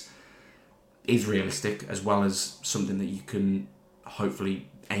 6 is realistic, as well as something that you can hopefully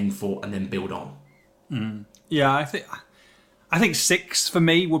aim for and then build on. Yeah, I think 6 for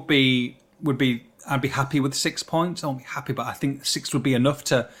me would be I'd be happy with 6 points. I won't be happy, but I think 6 would be enough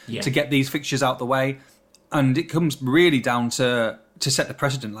to get these fixtures out the way. And it comes really down to set the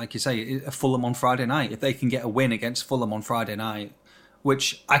precedent, like you say, Fulham on Friday night. If they can get a win against Fulham on Friday night,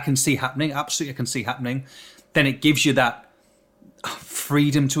 which I can see happening, absolutely I can see happening, then it gives you that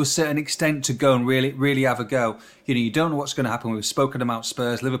freedom to a certain extent to go and really have a go. You don't know what's going to happen. We've spoken about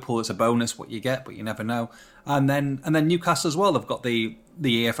Spurs, Liverpool. It's a bonus what you get, but you never know. And then Newcastle as well. They've got the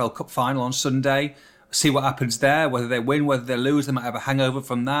EFL Cup final on Sunday. See what happens there. Whether they win, whether they lose, they might have a hangover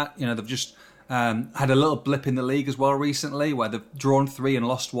from that. They've just had a little blip in the league as well recently, where they've drawn 3 and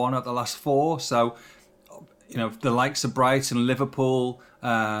lost 1 of the last 4. So the likes of Brighton, Liverpool,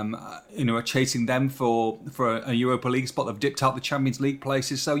 are chasing them for a Europa League spot. They've dipped out the Champions League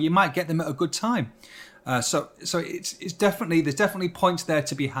places, so you might get them at a good time. So it's definitely, there's definitely points there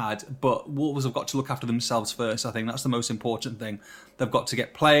to be had, but Wolves have got to look after themselves first. I think that's the most important thing. They've got to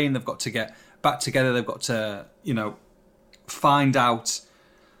get playing. They've got to get back together. They've got to find out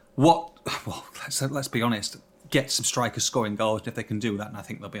let's be honest, get some strikers scoring goals. And if they can do that, and I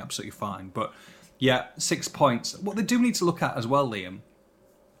think they'll be absolutely fine. But yeah, 6 points. What they do need to look at as well, Liam,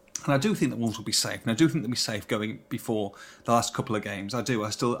 and I do think that Wolves will be safe, and I do think they'll be safe going before the last couple of games. I do. I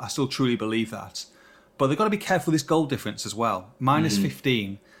still truly believe that. But they've got to be careful with this goal difference as well. Minus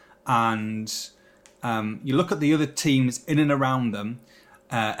 15. And you look at the other teams in and around them.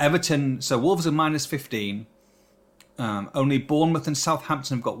 Everton, so Wolves are minus 15. Only Bournemouth and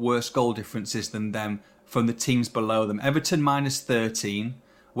Southampton have got worse goal differences than them from the teams below them. Everton minus 13.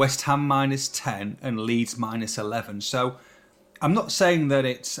 West Ham minus 10. And Leeds minus 11. So I'm not saying that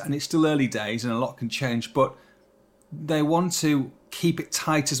it's still early days and a lot can change, but they want to keep it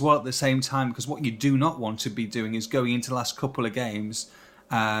tight as well at the same time, because what you do not want to be doing is going into the last couple of games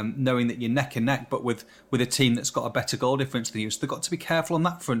knowing that you're neck and neck, but with a team that's got a better goal difference than you. So they've got to be careful on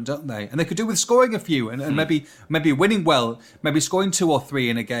that front, don't they? And they could do with scoring a few and maybe winning well, maybe scoring 2 or 3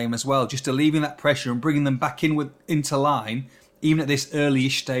 in a game as well, just alleviating that pressure and bringing them back into line, even at this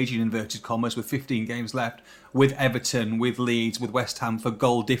early-ish stage, in inverted commas, with 15 games left, with Everton, with Leeds, with West Ham for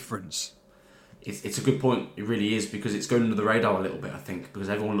goal difference. It's a good point. It really is, because it's going under the radar a little bit, I think, because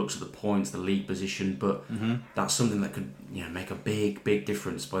everyone looks at the points, the league position, but that's something that could make a big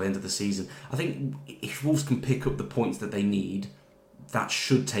difference by the end of the season. I think if Wolves can pick up the points that they need, that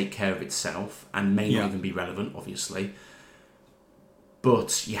should take care of itself and may not even be relevant, obviously.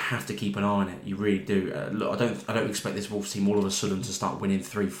 But you have to keep an eye on it. You really do. Look, I don't expect this Wolves team all of a sudden to start winning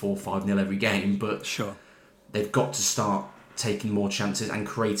 3, 4, 5-0 every game, but sure, they've got to start taking more chances and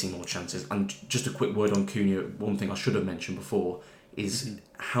creating more chances. And just a quick word on Cunha, one thing I should have mentioned before is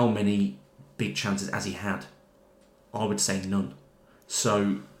how many big chances has he had? I would say none.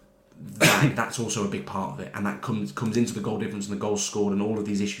 So that's also a big part of it, and that comes into the goal difference and the goals scored and all of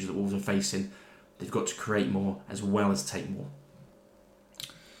these issues that Wolves are facing. They've got to create more as well as take more.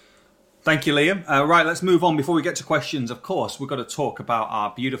 Thank you, Liam. Right, let's move on. Before we get to questions, of course, we've got to talk about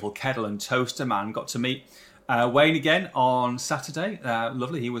our beautiful kettle and toaster man. Got to meet Wayne again on Saturday.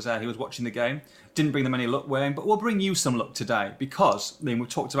 Lovely. He was watching the game. Didn't bring them any luck, Wayne, but we'll bring you some luck today because, Liam, we've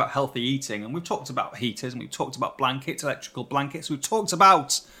talked about healthy eating and we've talked about heaters and we've talked about blankets, electrical blankets. We've talked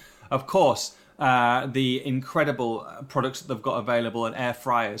about, of course, the incredible products that they've got available and air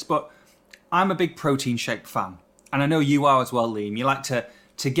fryers. But I'm a big protein shake fan, and I know you are as well, Liam. You like to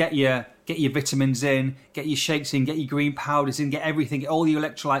get your vitamins in, get your shakes in, get your green powders in, get everything, get all your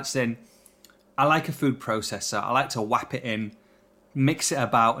electrolytes in. I like a food processor. I like to whap it in, mix it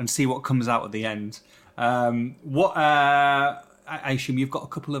about, and see what comes out at the end. I assume you've got a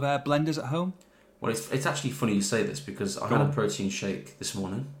couple of blenders at home? Well, it's actually funny you say this because I had a protein shake this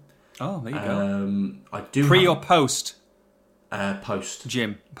morning. Oh, there you go. I do Pre or post? Post.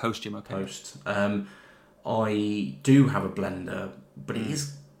 Gym. Post gym, okay. Post. I do have a blender, but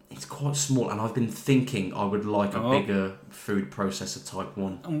it's quite small, and I've been thinking I would like a bigger food processor type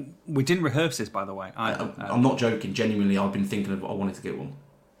one. We didn't rehearse this, by the way. I'm not joking. Genuinely, I've been thinking I wanted to get one.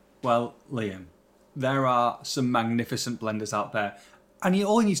 Well, Liam, there are some magnificent blenders out there, and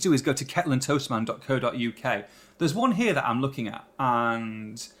all you need to do is go to kettleandtoastman.co.uk. There's one here that I'm looking at,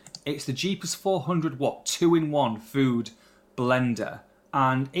 and it's the Jeepers 400 watt 2-in-1 food blender.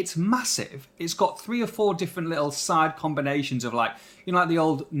 And it's massive. It's got 3 or 4 different little side combinations of like the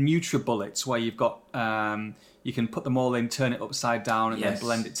old NutriBullets where you've got you can put them all in, turn it upside down, and then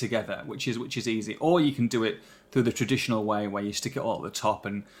blend it together, which is easy. Or you can do it through the traditional way where you stick it all at the top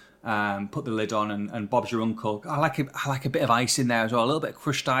and put the lid on and Bob's your uncle. I like a bit of ice in there as well, a little bit of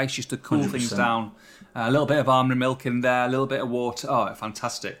crushed ice just to cool 100%. Things down. A little bit of almond milk in there, a little bit of water. Oh,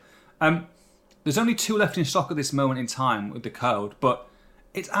 fantastic. There's only 2 left in stock at this moment in time with the code, but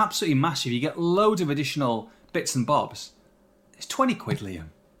it's absolutely massive. You get loads of additional bits and bobs. It's 20 quid, Liam.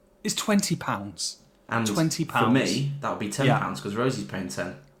 It's £20. And £20. For me, that would be £10 because Rosie's paying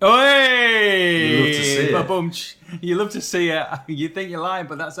 10. Hey! You love to see it. Ba-bumch. You love to see it. You think you're lying,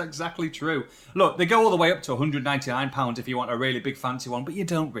 but that's exactly true. Look, they go all the way up to £199 if you want a really big fancy one, but you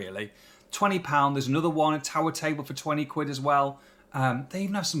don't really. £20. There's another one, a tower table for 20 quid as well. They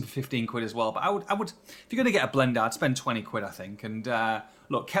even have some for 15 quid as well. But I would, if you're going to get a blender, I'd spend 20 quid, I think. And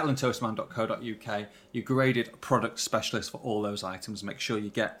look, kettleandtoastman.co.uk, your graded product specialist for all those items. Make sure you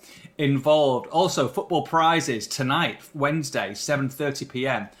get involved. Also, football prizes tonight, Wednesday, 7:30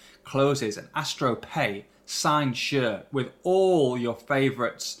 p.m. closes an Astro Pay signed shirt with all your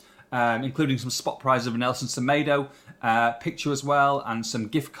favourites, including some spot prizes of Nelson Semedo picture as well, and some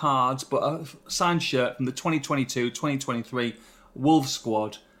gift cards. But a signed shirt from the 2022-2023 Wolves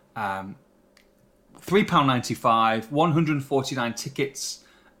squad, £3.95, 149 tickets,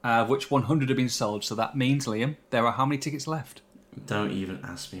 of which 100 have been sold. So that means, Liam, there are how many tickets left? Don't even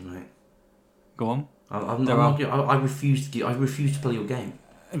ask me, mate. Go on. I refuse to play your game.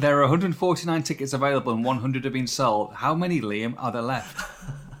 There are 149 tickets available and 100 have been sold. How many, Liam, are there left?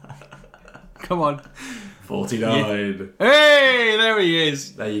 Come on. 49. Hey, there he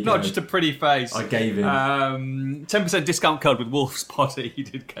is. There you go. Not just a pretty face. I gave him. 10% discount code with Wolves Potty. You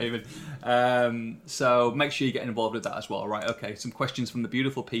did, Kevin. So make sure you get involved with that as well. Right, okay. Some questions from the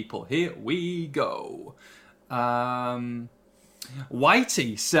beautiful people. Here we go. Whitey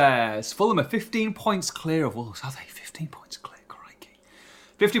says, Fulham are 15 points clear of Wolves. Are they 15 points clear? Crikey.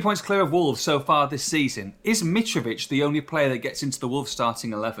 50 points clear of Wolves so far this season. Is Mitrovic the only player that gets into the Wolves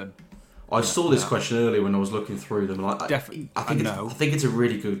starting 11? I saw this question earlier when I was looking through them. I think it's a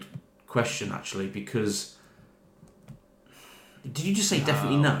really good question, actually, because... Did you just say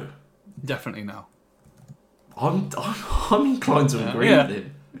definitely no? Definitely no. I'm inclined to agree with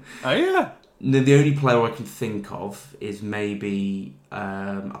him. Oh, yeah? The only player I can think of is maybe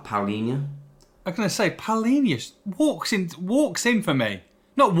a Paulinho. I'm going to say, Paulinho walks in for me.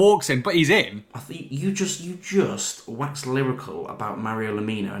 Not walks in, but he's in. I think you just waxed lyrical about Mario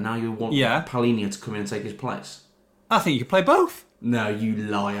Lemina, and now you want Paulinho to come in and take his place. I think you could play both. No, you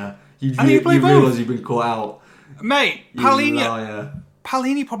liar. You play both. realise you've been caught out. Mate, You liar.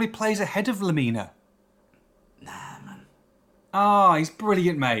 Paulinho probably plays ahead of Lemina. Nah, man. Oh, he's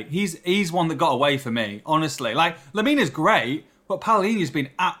brilliant, mate. He's one that got away for me, honestly. Like, Lemina's great, but Paulinho's been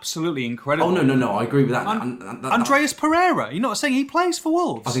absolutely incredible. Oh, no, I agree with that. Andreas Pereira, you're not saying he plays for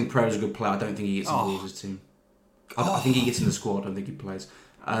Wolves? I think Pereira's a good player. I don't think he gets in the Wolves' team. I think he gets in the squad. I don't think he plays.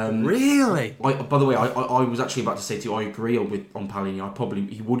 Really? By the way, I was actually about to say to you, I agree on Paulinho.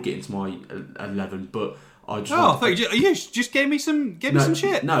 He would get into my 11, but I just... I thought you just gave me some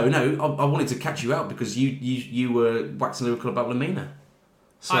shit. No, I wanted to catch you out because you were waxing lyrical about Lemina.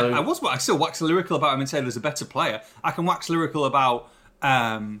 So, I still wax lyrical about him and say there's a better player. I can wax lyrical about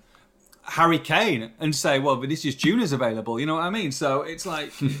Harry Kane and say, well, Vinicius Junior's available. You know what I mean? So it's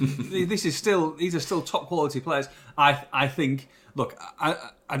like these are still top quality players. I think. Look,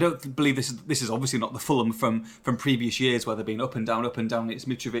 I don't believe this is obviously not the Fulham from previous years where they've been up and down. It's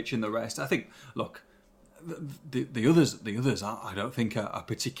Mitrovic and the rest. I think, look, the others I don't think are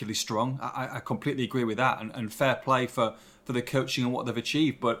particularly strong. I completely agree with that, and fair play for the coaching and what they've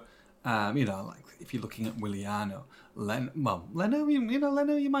achieved. But like if you're looking at Williano, Leno,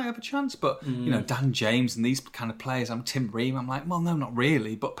 you might have a chance, but Dan James and these kind of players, Tim Ream, I'm like, well, no, not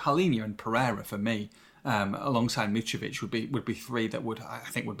really. But Palhinha and Pereira for me. Alongside Mitrovic would be three that I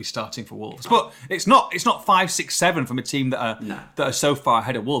think would be starting for Wolves. But it's not 5, 6, 7 from a team that are so far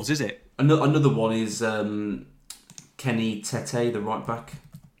ahead of Wolves, is it? Another one is Kenny Tete, the right back.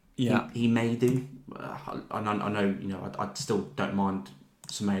 Yeah, he may do. I know. I still don't mind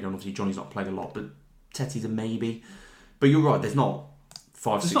Semedo. Obviously, Johnny's not played a lot, but Tete's a maybe. But you're right. There's not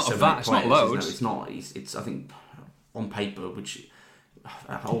 5, 6, 7 players. It's not loads. It's not. It's I think on paper, which.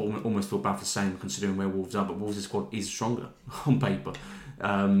 I almost feel bad for saying considering where Wolves are, but Wolves' squad is stronger on paper.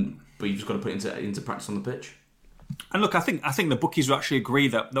 But you've just got to put it into practice on the pitch. And look, I think the bookies will actually agree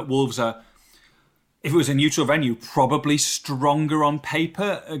that Wolves are, if it was a neutral venue, probably stronger on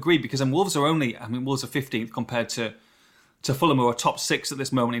paper. Agreed, because Wolves are 15th compared to Fulham, who are top 6 at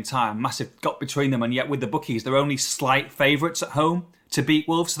this moment in time. Massive gap between them, and yet with the bookies, they're only slight favourites at home to beat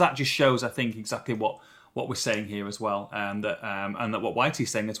Wolves. So that just shows, I think, exactly what we're saying here as well, and that what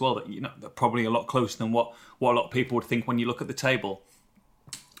Whitey's saying as well, that they're probably a lot closer than what a lot of people would think when you look at the table.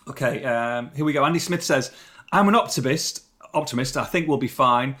 Okay, here we go. Andy Smith says, I'm an optimist. I think we'll be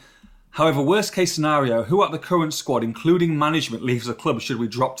fine. However, worst case scenario, who at the current squad, including management, leaves the club should we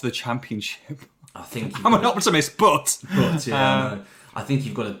drop to the Championship? I think I'm an optimist, but I think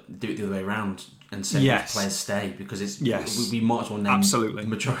you've got to do it the other way around and say which players stay, because we might as well name the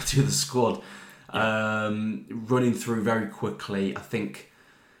majority of the squad. Running through very quickly, I think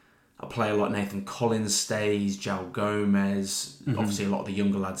a player like Nathan Collins stays, João Gomez, obviously a lot of the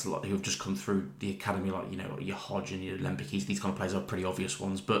younger lads who have just come through the academy, like your Hodge and your Lempikis, these kind of players are pretty obvious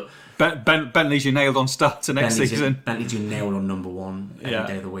ones. But Bentley's you nailed on start to next season. Bentley's you nailed on number one every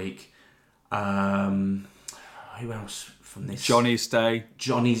day of the week. Who else from this? Johnny's stay.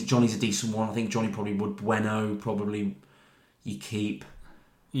 Johnny's a decent one. I think Johnny probably would. Bueno probably you keep.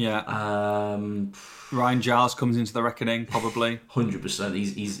 Yeah. Ryan Giles comes into the reckoning, probably. 100%.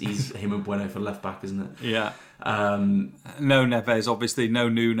 He's him and Bueno for left back, isn't it? Yeah. No Neves, obviously. No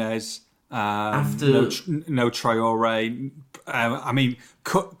Nunes. No Traore.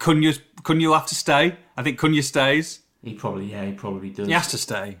 Cunha have to stay. I think Cunha stays. He probably does. He has to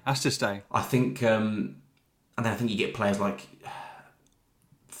stay. I think, and then I think you get players like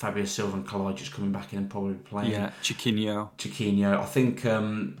Fabio Silva and Kalaj just coming back in and probably playing. Yeah, Chiquinho.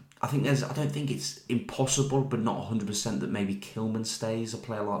 I think there's. I don't think it's impossible, but not 100% that maybe Kilman stays. A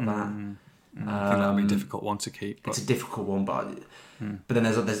player like that. I think that'll be a difficult one to keep. It's a difficult one, but then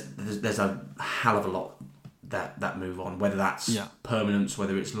there's a hell of a lot that move on. Whether that's permanence,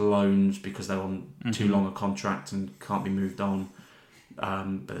 whether it's loans because they're on too long a contract and can't be moved on.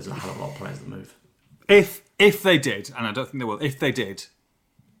 But there's a hell of a lot of players that move. If they did, and I don't think they will. If they did.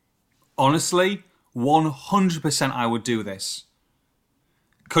 Honestly, 100% I would do this.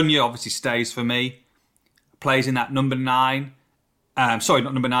 Cunha obviously stays for me. Plays in that number 9. Sorry,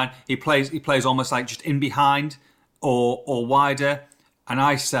 not number 9. He plays almost like just in behind or wider. And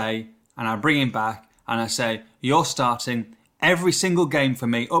I bring him back and I say, you're starting every single game for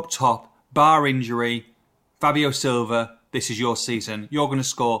me up top, bar injury. Fabio Silva, this is your season. You're going to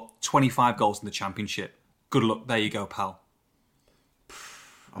score 25 goals in the Championship. Good luck. There you go, pal.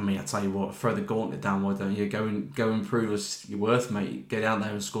 I mean, I tell you what, throw the gauntlet down, why don't you? Go and prove us your worth, mate. Get out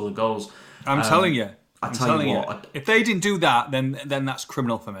there and score the goals. I'm telling you. If they didn't do that, then that's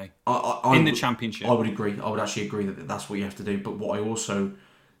criminal for me. In the Championship. I would agree. I would actually agree that that's what you have to do. But what I also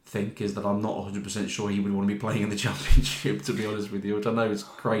think is that I'm not 100% sure he would want to be playing in the Championship, to be honest with you, which I know is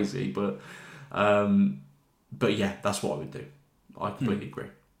crazy. But yeah, that's what I would do. I completely agree.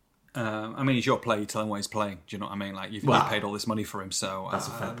 I mean, he's your player. You tell him what he's playing. Do you know what I mean? Like you paid all this money for him, so that's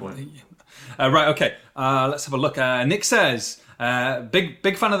a fair point. Right, okay. Let's have a look. Nick says,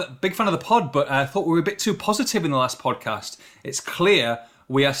 big fan of the pod, but I thought we were a bit too positive in the last podcast. It's clear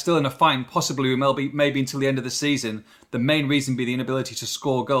we are still in a fight, and possibly maybe until the end of the season. The main reason be the inability to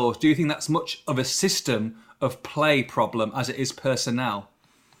score goals. Do you think that's much of a system of play problem as it is personnel?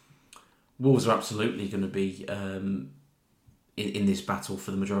 Wolves are absolutely going to be. In this battle for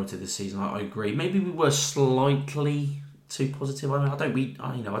the majority of the season, I agree. Maybe we were slightly too positive. I mean,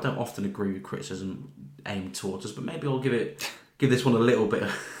 I don't often agree with criticism aimed towards us, but maybe I'll give it give this one a little bit.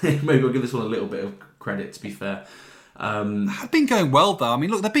 Maybe I'll give this one a little bit of credit. To be fair, I've been going well though. I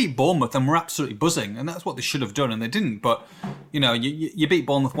mean, look, they beat Bournemouth and were absolutely buzzing, and that's what they should have done, and they didn't. But you beat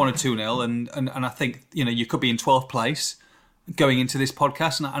Bournemouth 1 or 2-0, and I think you could be in 12th place going into this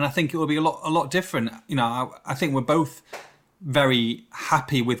podcast, and I think it will be a lot different. I think we're both very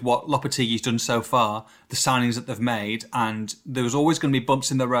happy with what Lopetegui's done so far, the signings that they've made, and there was always going to be bumps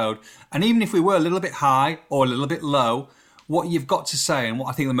in the road. And even if we were a little bit high or a little bit low, what you've got to say, and what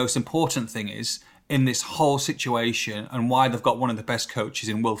I think the most important thing is in this whole situation, and why they've got one of the best coaches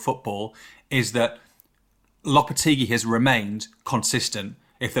in world football, is that Lopetegui has remained consistent.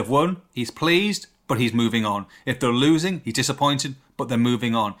 If they've won, he's pleased, but he's moving on. If they're losing, he's disappointed, but they're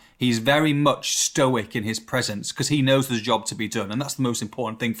moving on. He's very much stoic in his presence because he knows there's a job to be done. And that's the most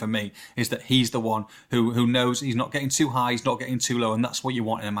important thing for me, is that he's the one who knows he's not getting too high, he's not getting too low, and that's what you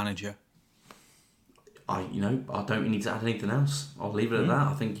want in a manager. I don't need to add anything else. I'll leave it at that.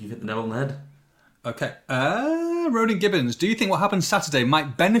 I think you've hit the nail on the head. Okay. Ronan Gibbons, do you think what happened Saturday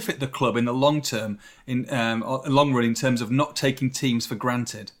might benefit the club in the long term, long run, in terms of not taking teams for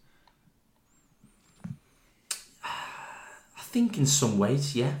granted? I think in some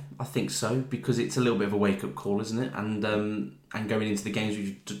ways, yeah, I think so, because it's a little bit of a wake-up call, isn't it? And going into the games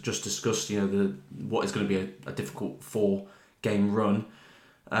we've just discussed, what is going to be a difficult 4-game run,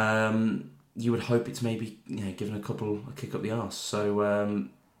 you would hope it's maybe giving a couple a kick up the arse. So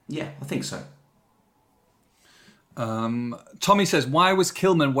yeah, I think so. Tommy says, why was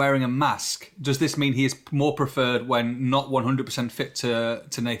Kilman wearing a mask? Does this mean he is more preferred when not 100% fit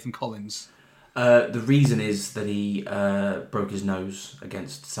to Nathan Collins? The reason is that he broke his nose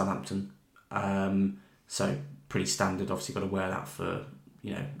against Southampton. So pretty standard. Obviously got to wear that for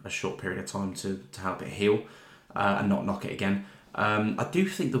a short period of time to help it heal and not knock it again. I do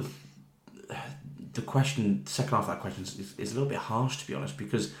think the question, the second half of that question is a little bit harsh, to be honest,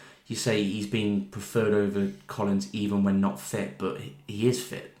 because you say he's been preferred over Collins even when not fit, but he is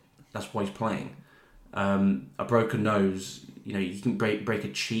fit. That's why he's playing. A broken nose, you can break a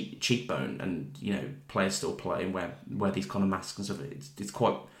cheekbone and players still play and wear these kind of masks and stuff. It's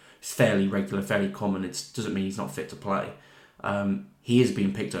fairly regular, fairly common. It doesn't mean he's not fit to play. He is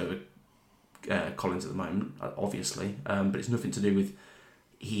being picked over Collins at the moment, obviously, but it's nothing to do with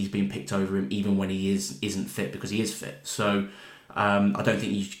he's being picked over him even when he isn't fit, because he is fit. So I don't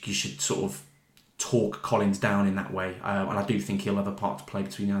think you should sort of talk Collins down in that way, and I do think he'll have a part to play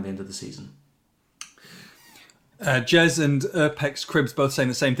between now and the end of the season. Jez and Urpex Cribs both saying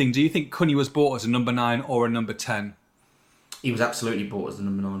the same thing. Do you think Cunha was bought as a number 9 or a number 10? He was absolutely bought as the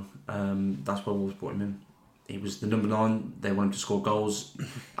number 9. That's why Wolves brought him in. He was the number 9. They want him to score goals.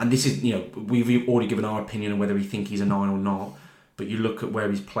 And this is, we've already given our opinion on whether we think he's a 9 or not. But you look at where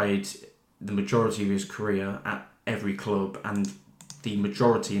he's played the majority of his career at every club, and the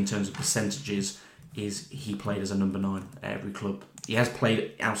majority in terms of percentages is he played as a number 9 at every club. He has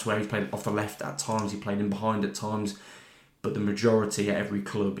played elsewhere. He's played off the left at times. He played in behind at times. But the majority at every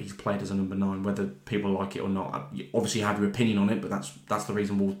club, he's played as a number 9, whether people like it or not. You obviously have your opinion on it, but that's the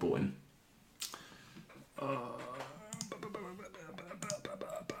reason Wolves bought him.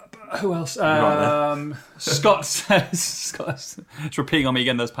 Who else? Scott says... it's repeating on me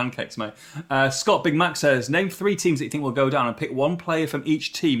again, those pancakes, mate. Scott Big Mac says, name 3 teams that you think will go down and pick one player from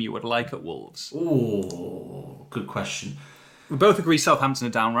each team you would like at Wolves. Oh, good question. We both agree Southampton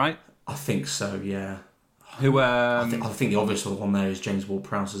are down, right? I think so, yeah. Who? I think the obvious one there is James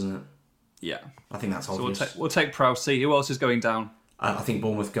Ward-Prowse, isn't it? Yeah. I think that's obvious. So we'll take Prowse. Who else is going down? I think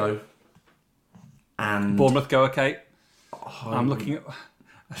Bournemouth go. And Bournemouth go, okay. I'm looking at...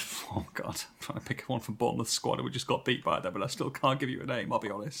 Oh, God. I'm trying to pick one from Bournemouth's squad and we just got beat by them, but I still can't give you a name, I'll be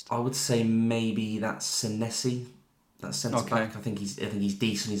honest. I would say maybe that's Senesi. That's centre-back. I think he's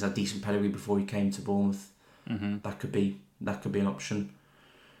decent. He's had decent pedigree before he came to Bournemouth. Mm-hmm. That could be an option.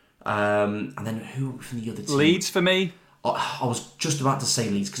 And then who from the other team? Leeds for me. I was just about to say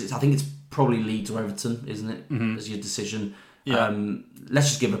Leeds because I think it's probably Leeds or Everton, isn't it? Mm-hmm. As your decision. Yeah. Let's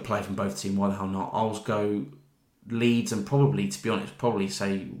just give a player from both teams. Why the hell not? I'll go Leeds and probably, to be honest,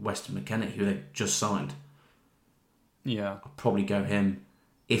 say Weston McKennie, who they've just signed. Yeah. I'll probably go him.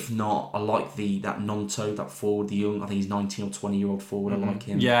 If not, I like that Nonto, that forward, the young. I think he's 19 or 20-year-old forward. Mm-hmm. I like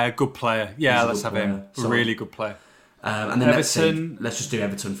him. Yeah, good player. Yeah, let's have him. So, really good player. And then Everton. Let's just do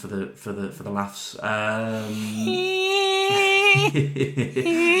Everton for the laughs. I'm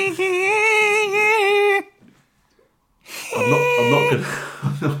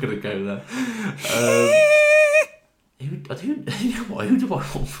not gonna go there. Who do I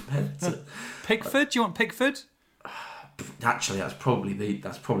want from Everton? Pickford? Do you want Pickford? Actually, that's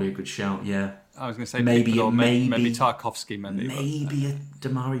probably a good shout. Yeah, I was going to say maybe Tarkovsky, maybe a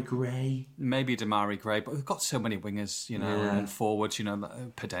Damari Gray, maybe Damari Gray. But we've got so many wingers, and forwards,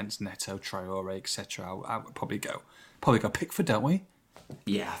 Pedence, Neto, Traore, etc. I would probably go Pickford, don't we?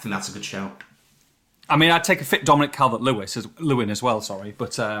 Yeah, I think that's a good shout. I mean, I'd take a fit Dominic Calvert-Lewin as well. Sorry,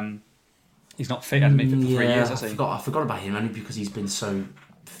 but he's not fit. Hasn't been fit for 3 years. Has he? I forgot about him only because he's been so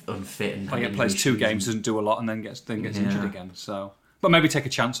unfit and he plays 2 games, doesn't do a lot, and then gets injured again. So, but maybe take a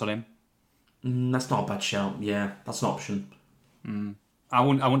chance on him. That's not a bad shout. Yeah, that's an option. I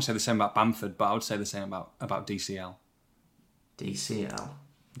wouldn't say the same about Bamford, but I would say the same about DCL.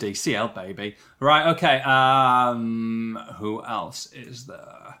 DCL, baby. Right, okay. Who else is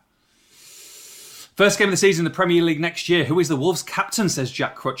there? First game of the season in the Premier League next year. Who is the Wolves captain, says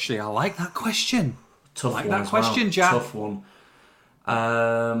Jack Crutchley. I like that question. Tough one. That question, Jack. Tough one.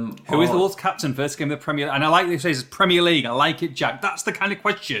 Who is the Wolves captain? First game of the Premier League. And I like this. It's Premier League. I like it, Jack. That's the kind of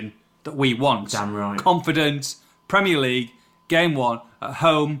question that we want. Damn right. Confident, Premier League, game 1, at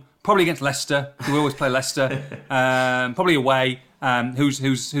home, probably against Leicester. We always play Leicester. Probably away. Who's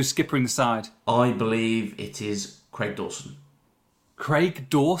skippering the side? I believe it is Craig Dawson. Craig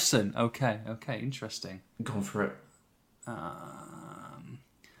Dawson. Okay, interesting. Gone for it. I'm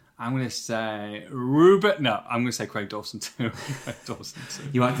going to say Ruben. No, I'm going to say Craig Dawson too.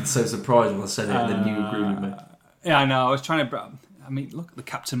 You acted so surprised when I said it, and then you agreed with me. Yeah, I know. I was trying to. I mean, look, the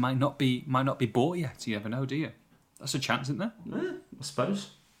captain might not be bought yet. You never know, do you? That's a chance, isn't there? Yeah, I suppose.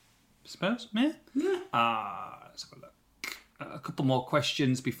 Yeah. Yeah. Let's have a look. A couple more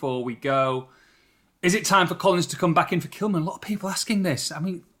questions before we go. Is it time for Collins to come back in for Kilman? A lot of people asking this. I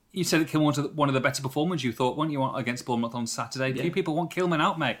mean, you said that Kilman was one of the better performers you thought, weren't you, against Bournemouth on Saturday? Yeah. A few people want Kilman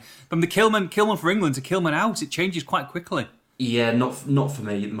out, mate. From the Kilman for England to Kilman out, it changes quite quickly. Yeah, not for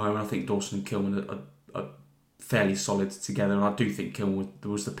me at the moment. I think Dawson and Kilman are fairly solid together, and I do think Kilman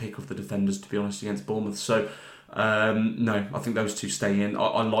was the pick of the defenders, to be honest, against Bournemouth. So, no, I think those two stay in.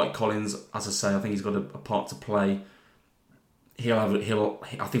 I like Collins, as I say. I think he's got a part to play. I think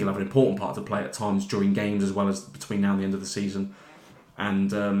he'll have an important part to play at times during games as well as between now and the end of the season.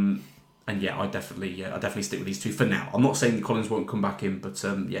 And yeah, I definitely stick with these two for now. I'm not saying that Collins won't come back in, but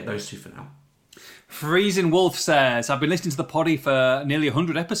those two for now. Freezing Wolf says, I've been listening to the poddy for nearly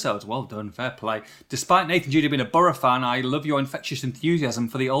 100 episodes. Well done, fair play. Despite Nathan Judy being a Borough fan, I love your infectious enthusiasm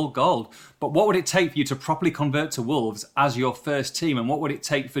for the old gold. But what would it take for you to properly convert to Wolves as your first team? And what would it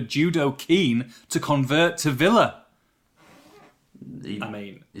take for Judo Keane to convert to Villa?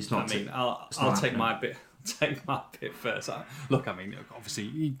 I'll take my bit. Take my bit first. Look, I mean,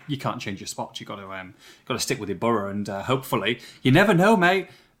 obviously you can't change your spots. You've got to stick with your Borough, and hopefully, you never know, mate.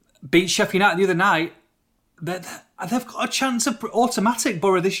 Beat Sheffield United the other night. They've got a chance of automatic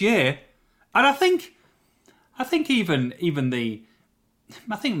Borough this year, and I think even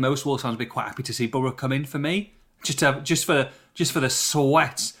I think most Wolves fans would be quite happy to see Borough come in for me. Just for the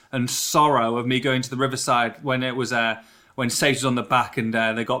sweat and sorrow of me going to the Riverside when it was when Sage was on the back and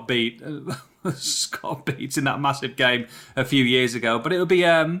they got beat. Got beat in that massive game a few years ago. But it would be,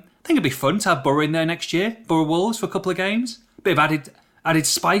 I think it'd be fun to have Borough in there next year. Borough Wolves for a couple of games. Bit of added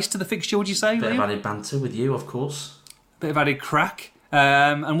spice to the fixture, would you say? Bit of added banter with you, of course. Bit of added crack.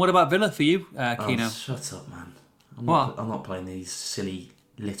 And what about Villa for you, Keno? Shut up, man. I'm not playing these silly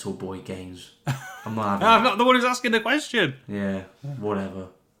little boy games. I'm not the one who's asking the question. Yeah, whatever.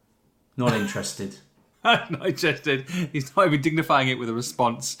 Not interested. Not interested. He's not even dignifying it with a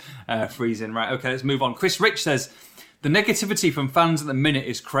response. Freezing. Right, okay, let's move on. Chris Rich says, the negativity from fans at the minute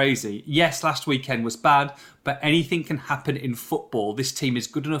is crazy. Yes, last weekend was bad, but anything can happen in football. This team is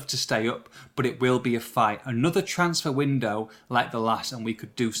good enough to stay up, but it will be a fight. Another transfer window like the last, and we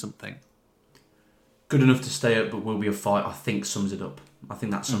could do something. Good enough to stay up, but will be a fight, I think sums it up. I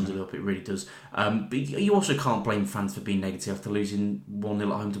think that sums it up, it really does. But you also can't blame fans for being negative after losing 1-0 at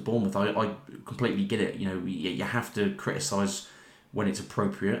home to Bournemouth. I completely get it. You know, you have to criticise when it's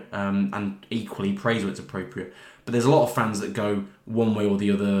appropriate, and equally praise when it's appropriate. But there's a lot of fans that go one way or the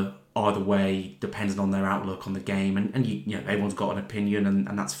other, either way, depending on their outlook on the game. And you know, everyone's got an opinion,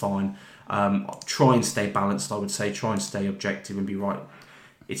 and that's fine. Try and stay balanced, I would say. Try and stay objective and be right.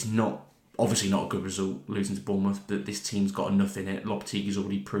 It's obviously not a good result losing to Bournemouth, but this team's got enough in it. Lopetigui's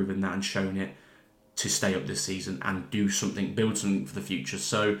already proven that and shown it to stay up this season and do something, build something for the future.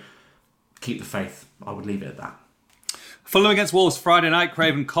 So keep the faith. I would leave it at that. Fulham against Wolves Friday night,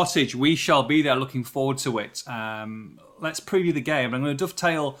 Craven Cottage. We shall be there. Looking forward to it. Let's preview the game. I'm going to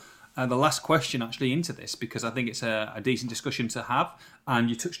dovetail the last question actually into this because I think it's a decent discussion to have. And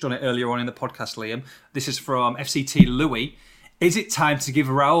you touched on it earlier on in the podcast, Liam. This is from FCT Louis. Is it time to give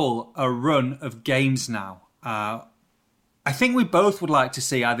Raul a run of games now? I think we both would like to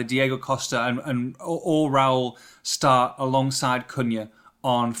see either Diego Costa or Raul start alongside Cunha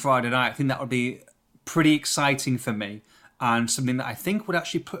on Friday night. I think that would be pretty exciting for me and something that I think would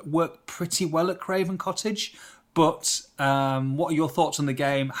actually work pretty well at Craven Cottage. But what are your thoughts on the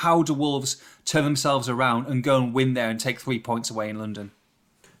game? How do Wolves turn themselves around and go and win there and take 3 points away in London?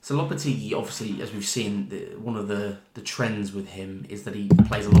 So Lopetegui, obviously, as we've seen, one of the trends with him is that he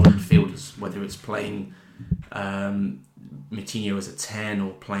plays a lot of midfielders, whether it's playing Moutinho as a 10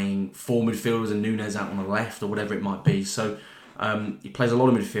 or playing 4 midfielders and Nunes out on the left or whatever it might be. So he plays a lot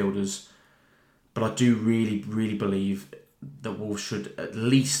of midfielders, but I do really, really believe that Wolves should at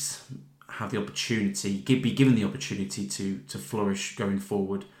least have the opportunity, be given the opportunity to flourish going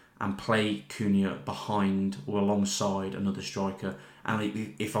forward and play Cunha behind or alongside another striker.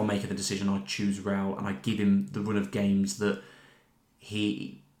 And if I'm making the decision, I choose Raul and I give him the run of games that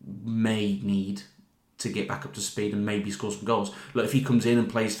he may need to get back up to speed and maybe score some goals. Look, if he comes in and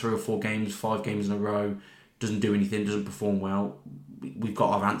plays 3 or 4 games, 5 games in a row, doesn't do anything, doesn't perform well, we've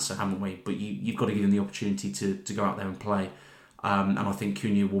got our answer, haven't we? But you've got to give him the opportunity to go out there and play. And I think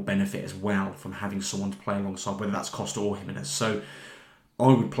Cunha will benefit as well from having someone to play alongside, whether that's Costa or Jimenez. So I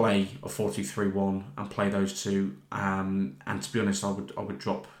would play a 4-2-3-1 and play those two. And to be honest, I would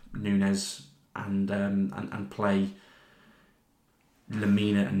drop Nunes and play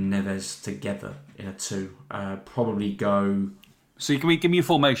Lemina and Neves together in a 2. Probably go. So can we give me a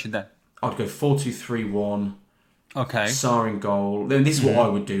formation then? I'd go 4-2-3-1. Okay. Sarr in goal. Then this is what I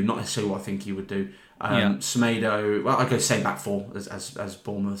would do, not necessarily what I think you would do. Semedo. Well, I'd go same back 4 as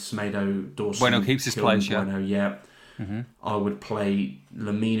Bournemouth. Semedo, Dawson. Bueno keeps his place. Bueno, yeah. Mm-hmm. I would play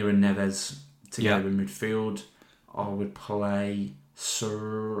Lemina and Neves together in midfield. I would play I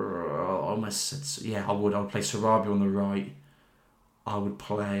would play Sarabia on the right. I would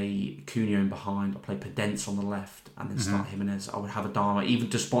play Cunha in behind. I'd play Podence on the left, and then start Jimenez. I would have Adama, even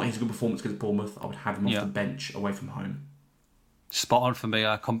despite his good performance against Bournemouth, I would have him off the bench away from home. Spot on for me.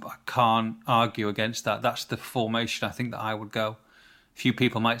 I can't argue against that. That's the formation I think that I would go. A few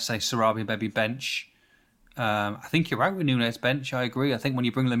people might say Sarabia maybe bench. I think you're right with Nunes bench. I agree. I think when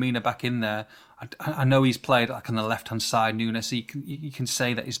you bring Lemina back in there, I know he's played like on the left hand side. Nunes, so you can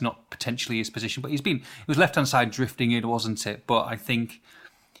say that it's not potentially his position, but it was left hand side drifting in, wasn't it? But I think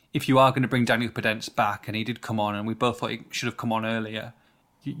if you are going to bring Daniel Podence back, and he did come on, and we both thought he should have come on earlier,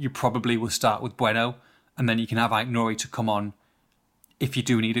 you probably will start with Bueno, and then you can have Aït-Nouri to come on if you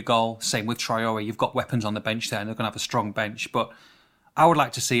do need a goal. Same with Traoré. You've got weapons on the bench there, and they're going to have a strong bench. But I would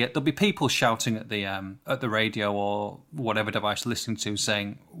like to see it. There'll be people shouting at the radio or whatever device listening to,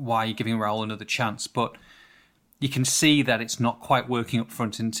 saying, "Why are you giving Raul another chance?" But you can see that it's not quite working up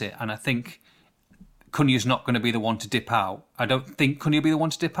front, isn't it? And I think Cunha's not going to be the one to dip out. I don't think Cunha will be the one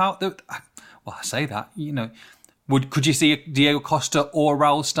to dip out. Well, I say that, Could you see Diego Costa or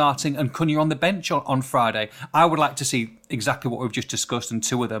Raul starting and Cunha on the bench on Friday? I would like to see exactly what we've just discussed and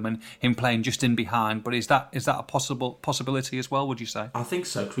 2 of them and him playing just in behind. But is that a possibility as well, would you say? I think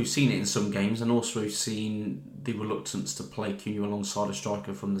so, because we've seen it in some games, and also we've seen the reluctance to play Cunha alongside a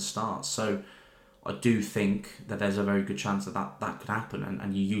striker from the start. So I do think that there's a very good chance that could happen,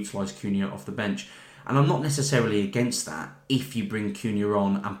 and you utilise Cunha off the bench. And I'm not necessarily against that if you bring Cunha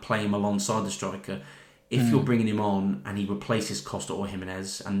on and play him alongside the striker. If you're bringing him on and he replaces Costa or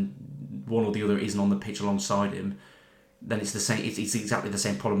Jimenez and one or the other isn't on the pitch alongside him, then it's the same. It's exactly the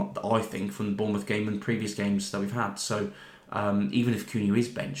same problem that I think from the Bournemouth game and previous games that we've had. So even if Cunha is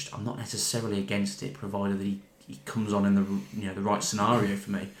benched, I'm not necessarily against it, provided that he comes on in the right scenario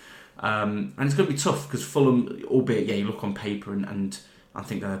for me. And it's going to be tough because Fulham, albeit you look on paper and I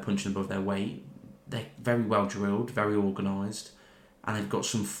think they're punching above their weight. They're very well drilled, very organised. And they've got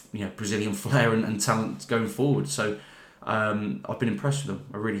some, Brazilian flair and talent going forward. So I've been impressed with them.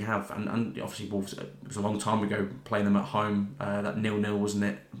 I really have. And obviously Wolves, it was a long time ago playing them at home. That 0-0, wasn't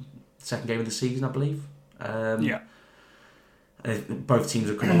it? Second game of the season, I believe. Both teams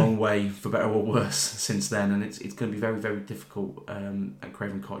have come a long way, for better or worse, since then. And it's going to be very, very difficult at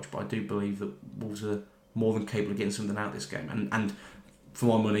Craven Cottage. But I do believe that Wolves are more than capable of getting something out of this game. And for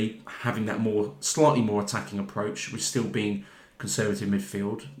my money, having that slightly more attacking approach, with still being conservative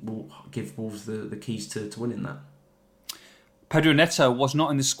midfield, will give Wolves the keys to winning that. Pedro Neto was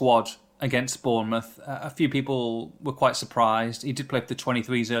not in the squad against Bournemouth. A few people were quite surprised. He did play for the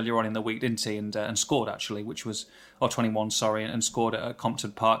 23s earlier on in the week, didn't he? And scored, actually, or 21, sorry, and scored at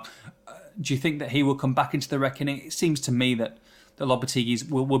Compton Park. Do you think that he will come back into the reckoning? It seems to me that the Lopetegui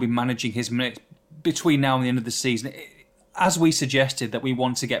will be managing his minutes between now and the end of the season. As we suggested, that we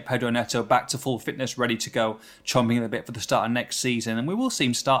want to get Pedro Neto back to full fitness, ready to go, chomping at the bit for the start of next season. And we will see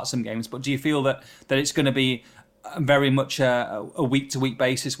him start some games, but do you feel that it's going to be very much a week-to-week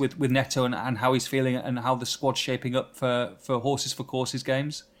basis with Neto and how he's feeling and how the squad's shaping up for Horses for Courses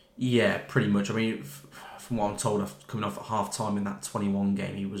games? Yeah, pretty much. I mean, from what I'm told, coming off at half-time in that 21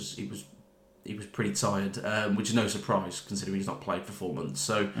 game, he was pretty tired, which is no surprise considering he's not played for 4 months.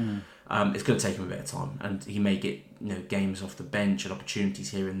 So it's going to take him a bit of time, and he may get games off the bench and opportunities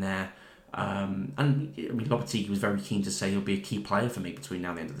here and there. And I mean, Lopetegui was very keen to say he'll be a key player for me between now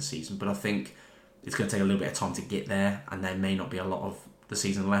and the end of the season, but I think it's going to take a little bit of time to get there, and there may not be a lot of the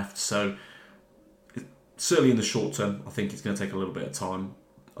season left. So certainly in the short term, I think it's going to take a little bit of time.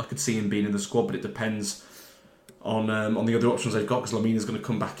 I could see him being in the squad, but it depends on the other options they've got, because Lamina's going to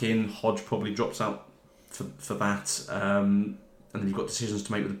come back in. Hodge probably drops out for that, and then you've got decisions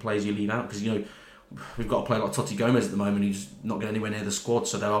to make with the players you leave out, because we've got a player like Totti Gomez at the moment who's not getting anywhere near the squad,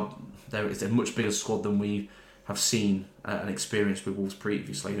 so it's a much bigger squad than we have seen and experienced with Wolves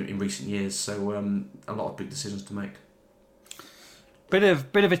previously in recent years. So a lot of big decisions to make. Bit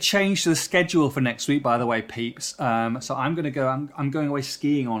of a change to the schedule for next week, by the way, peeps. So I'm going away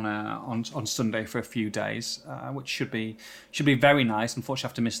skiing on Sunday for a few days, which should be very nice. Unfortunately, I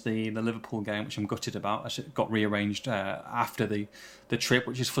have to miss the Liverpool game, which I'm gutted about. It got rearranged after the trip,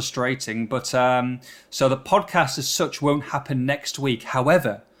 which is frustrating. But so the podcast as such won't happen next week.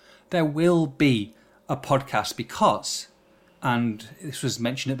 However, there will be a podcast because, and this was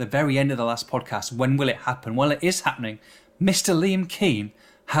mentioned at the very end of the last podcast, when will it happen? Well, it is happening. Mr. Liam Keane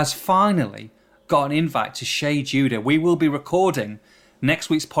has finally got an invite to Shea Judah. We will be recording next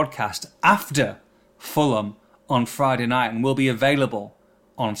week's podcast after Fulham on Friday night, and will be available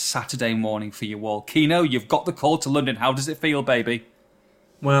on Saturday morning for you all. Keno, you've got the call to London. How does it feel, baby?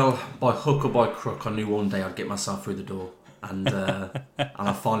 Well, by hook or by crook, I knew one day I'd get myself through the door. And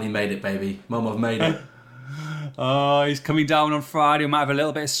I finally made it, baby. Mum, I've made it. Oh, he's coming down on Friday. We might have a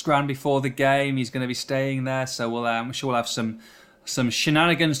little bit of scran before the game. He's going to be staying there, so I'm sure we'll have some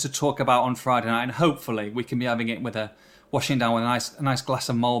shenanigans to talk about on Friday night, and hopefully we can be having it with washing down with a nice glass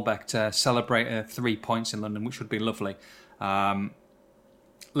of Malbec to celebrate 3 points in London, which would be lovely.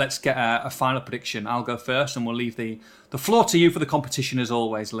 Let's get a final prediction. I'll go first, and we'll leave the floor to you for the competition as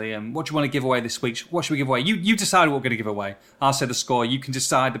always, Liam. What do you want to give away this week? What should we give away? You decide what we're going to give away. I'll say the score. You can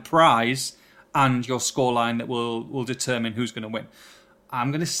decide the prize and your scoreline that will determine who's going to win.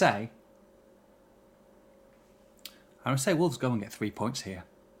 I'm going to say Wolves go and get 3 points here.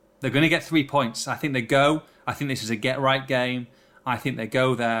 They're going to get 3 points. I think they go. I think this is a get-right game. I think they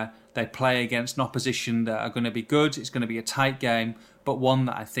go there. They play against an opposition that are going to be good. It's going to be a tight game, but one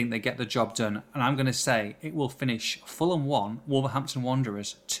that I think they get the job done. And I'm going to say it will finish Fulham 1, Wolverhampton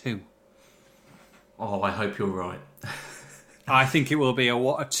Wanderers 2. Oh, I hope you're right. I think it will be a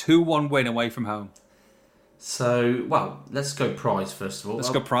 2-1 win away from home. So, well, let's go prize first of all. Let's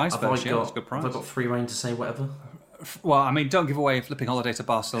go prize first, yeah. Let's go prize. Have I got free rein to say whatever? Well, I mean, don't give away a flipping holiday to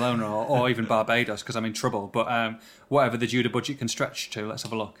Barcelona or even Barbados, because I'm in trouble. But whatever the Judah budget can stretch to, let's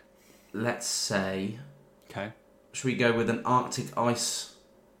have a look. Let's say... Okay. Should we go with an Arctic Ice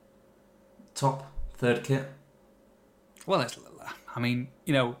top, third kit? Well,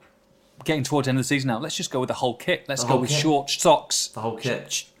 getting towards the end of the season now, let's just go with the whole kit. Let's go with short socks. The whole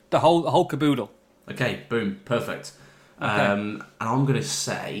kit. The whole caboodle. Okay, boom, perfect. Okay. And I'm going to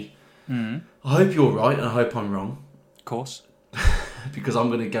say, I hope you're right and I hope I'm wrong. Of course. Because I'm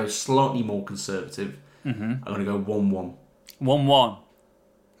going to go slightly more conservative. I'm going to go 1-1. 1-1.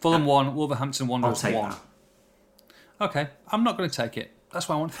 Fulham 1, Wolverhampton Wanderers 1. I'll take that. Okay, I'm not going to take it. That's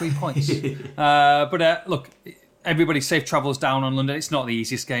why I want 3 points. But look, everybody safe travels down on London. It's not the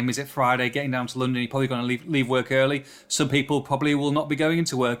easiest game, is it? Friday, getting down to London, you're probably going to leave work early. Some people probably will not be going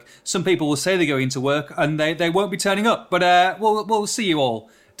into work. Some people will say they're going into work and they won't be turning up. But we'll see you all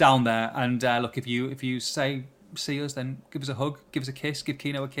down there. And look, if you see us, then give us a hug, give us a kiss, give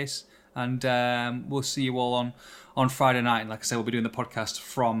Keno a kiss, and we'll see you all on Friday night. And like I said, we'll be doing the podcast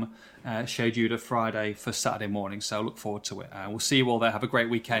from Shea Judah Friday for Saturday morning, so look forward to it. We'll see you all there. Have a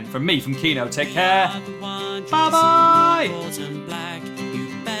great weekend. From me, from Keno, take care. Bye-bye. You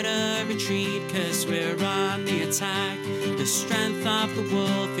better retreat, cause we're on the attack. The strength of the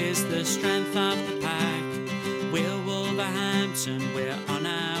wolf is the strength of the pack. We're Wolverhampton, we're on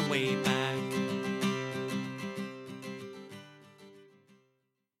our way back.